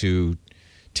 a.m. to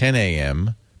 10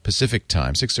 a.m. Pacific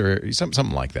time, 6 or something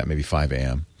like that, maybe 5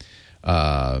 a.m.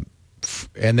 And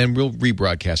then we'll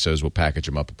rebroadcast those. We'll package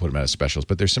them up and put them out as specials.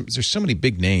 But there's so many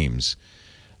big names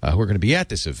who are going to be at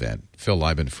this event. Phil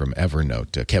Lieben from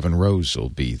Evernote. Kevin Rose will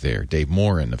be there. Dave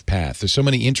Morin of Path. There's so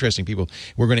many interesting people.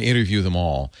 We're going to interview them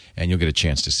all, and you'll get a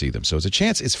chance to see them. So it's a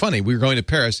chance. It's funny. We're going to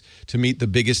Paris to meet the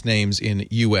biggest names in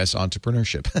U.S.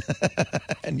 entrepreneurship.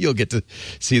 And you'll get to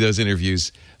see those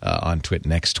interviews on Twit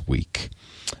next week.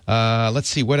 Let's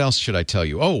see. What else should I tell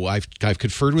you? Oh, I've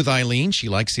conferred with Eileen. She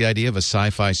likes the idea of a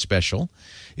sci-fi special.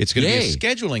 It's going to be a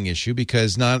scheduling issue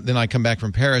because then I come back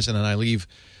from Paris and then I leave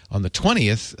on the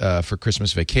 20th for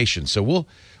Christmas vacation. So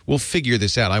we'll figure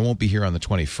this out. I won't be here on the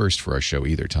 21st for our show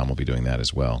either. Tom will be doing that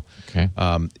as well. Okay.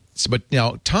 But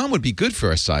now Tom would be good for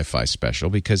a sci-fi special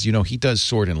because he does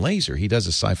Sword and Laser. He does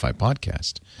a sci-fi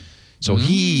podcast. So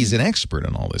he's an expert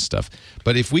on all this stuff.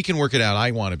 But if we can work it out,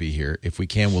 I want to be here. If we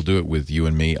can, we'll do it with you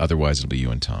and me. Otherwise, it'll be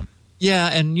you and Tom. Yeah,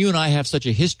 and you and I have such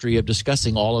a history of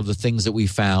discussing all of the things that we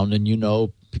found, and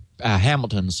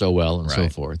Hamilton so well and so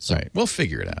forth. So. Right. We'll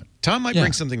figure it out. Tom might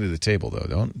bring something to the table,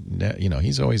 though.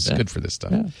 He's always good for this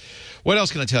stuff. Yeah. What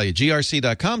else can I tell you?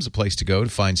 GRC.com is a place to go to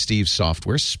find Steve's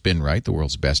software, SpinRite, the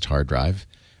world's best hard drive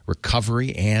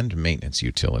recovery and maintenance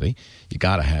utility. You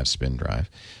got to have SpinRite.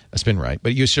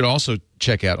 But you should also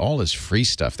check out all his free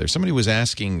stuff there. Somebody was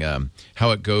asking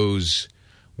how it goes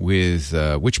with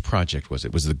which project was it?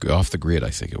 It was the Off the Grid,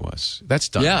 I think it was. That's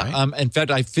done, right? In fact,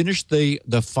 I finished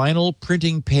the final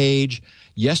printing page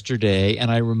yesterday, and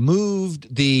I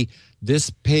removed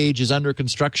this page is under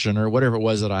construction or whatever it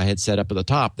was that I had set up at the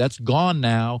top. That's gone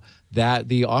now. That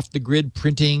the Off the Grid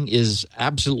printing is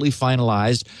absolutely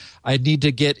finalized. I need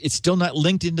to it's still not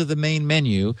linked into the main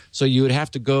menu, so you would have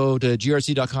to go to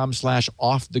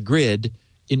grc.com/offthegrid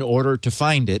in order to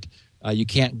find it. You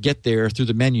can't get there through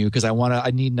the menu because I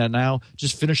need to now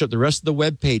just finish up the rest of the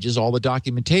web pages, all the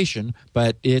documentation,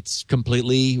 but it's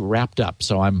completely wrapped up.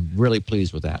 So I'm really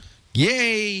pleased with that.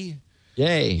 Yay!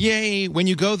 When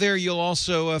you go there, you'll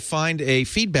also find a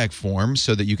feedback form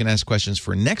so that you can ask questions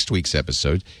for next week's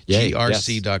episode.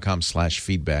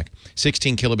 grc.com/feedback.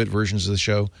 16 kilobit versions of the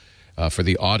show for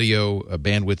the audio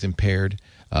bandwidth impaired.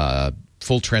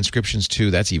 Full transcriptions,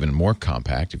 too. That's even more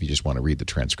compact if you just want to read the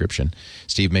transcription.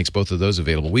 Steve makes both of those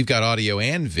available. We've got audio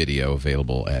and video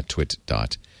available at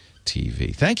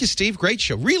twit.tv. Thank you, Steve. Great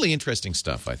show. Really interesting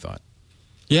stuff, I thought.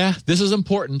 Yeah, this is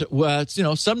important.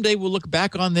 Someday we'll look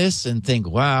back on this and think,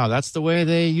 wow, that's the way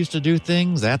they used to do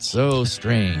things? That's so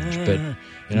strange. But,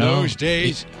 those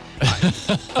days,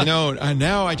 and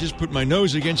now I just put my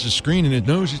nose against the screen and it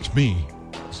knows it's me.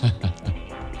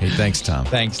 Hey, thanks, Tom.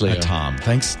 Thanks, Leo. Tom.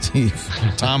 Thanks, Steve.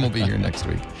 Tom will be here next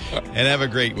week. And have a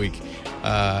great week.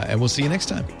 And we'll see you next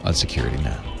time on Security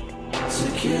Now.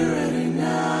 Security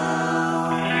Now.